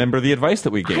to remember the advice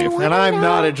that we gave. wanna And I'm know-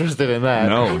 not interested in that. I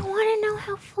No. want to know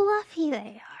how fluffy they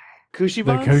are. Cushy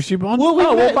The buns? Kushibon? Well, we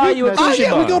we'll buy you a Oh, yeah,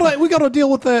 Kushibon. we got to deal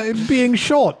with being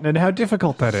short and how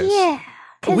difficult that is. Yeah.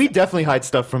 We definitely hide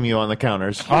stuff from you on the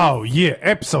counters. Oh, yeah,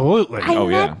 absolutely. I Oh,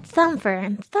 met yeah. Thumper,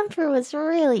 and Thumper was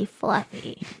really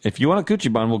fluffy. If you want a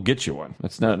Kuchibon, we'll get you one.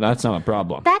 That's not a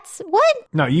problem. That's what?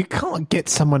 No, you can't get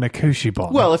someone a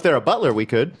Kushibon. Well, if they're a butler, we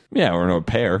could. Yeah, or no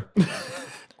pair.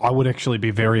 I would actually be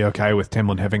very okay with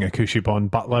Temlin having a Kushibon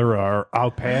butler or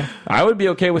au pair. I would be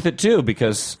okay with it too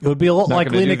because It would be a lot Not like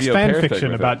gonna do Linux the au fan pair thing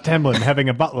fiction with about Temlin having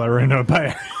a butler and au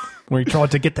pair, where he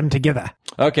tried to get them together.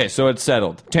 Okay, so it's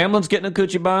settled. Tamlin's getting a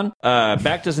Kuchibon,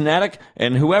 Bacta's an attic,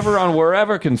 and whoever on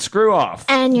wherever can screw off.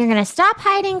 And you're going to stop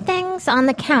hiding things on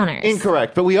the counters.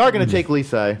 Incorrect, but we are going to take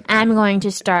Lisai. I'm going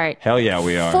to start Hell yeah,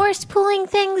 we are. force pulling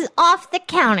things off the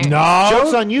counter.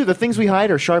 Joke's on you. The things we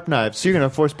hide are sharp knives, so you're going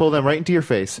to force pull them right into your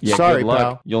face. Yeah, Sorry, good luck.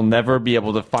 pal. You'll never be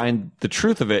able to find the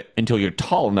truth of it until you're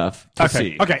tall enough to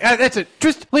see. Okay, that's it.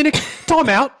 Just, Linux, time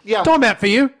out. Yeah. Time out for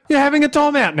you. You're having a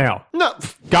timeout now. No.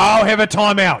 Go have a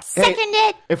timeout.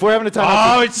 Seconded. If we're having a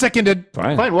timeout, Oh, it's seconded.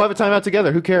 Fine. fine, we'll have a timeout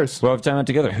together. Who cares? We'll have time out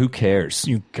together. Who cares?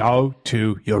 You go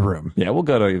to your room. Yeah, we'll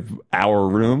go to our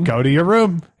room, Go to your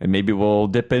room. and maybe we'll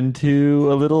dip into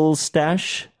a little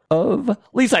stash of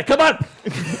Lisa. Come on!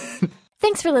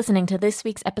 Thanks for listening to this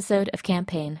week's episode of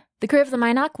Campaign. The crew of the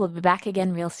Minoc will be back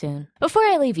again real soon. Before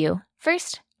I leave you,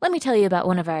 first, let me tell you about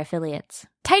one of our affiliates.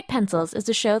 Tight Pencils is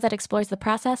a show that explores the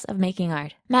process of making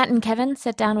art. Matt and Kevin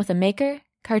sit down with a maker,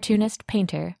 cartoonist,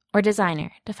 painter, or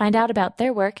designer to find out about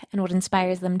their work and what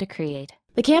inspires them to create.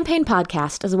 The Campaign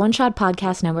Podcast is a One Shot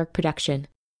Podcast Network production.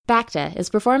 Bacta is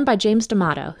performed by James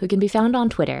D'Amato, who can be found on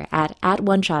Twitter at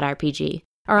OneShotRPG,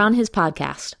 or on his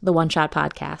podcast, The One Shot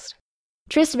Podcast.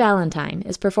 Trist Valentine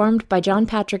is performed by John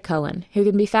Patrick Cohen, who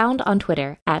can be found on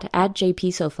Twitter at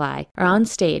JPSoFly, or on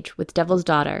stage with Devil's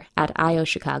Daughter at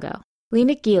IOChicago.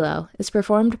 Lenik Gilo is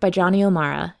performed by Johnny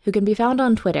O'Mara, who can be found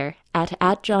on Twitter at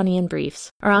JohnnyandBriefs,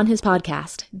 or on his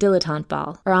podcast, Dilettante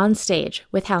Ball, or on stage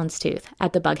with Houndstooth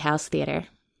at the Bughouse Theater.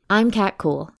 I'm Kat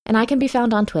Cool, and I can be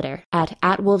found on Twitter at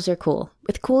 @WolvesAreCool,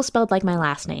 with cool spelled like my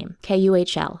last name,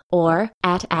 KUHL, or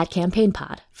at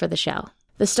 @CampaignPod for the show.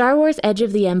 The Star Wars Edge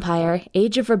of the Empire,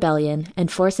 Age of Rebellion,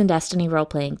 and Force and Destiny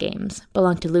role-playing games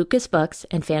belong to Lucas Books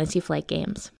and Fantasy Flight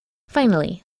Games.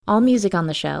 Finally, all music on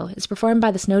the show is performed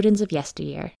by the Snowdens of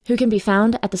Yesteryear, who can be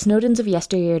found at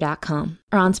thesnowdensofyesteryear.com,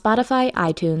 or on Spotify,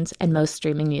 iTunes, and most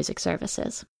streaming music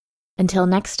services. Until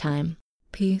next time,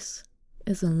 peace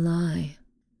is a lie.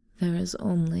 There is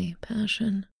only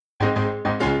passion.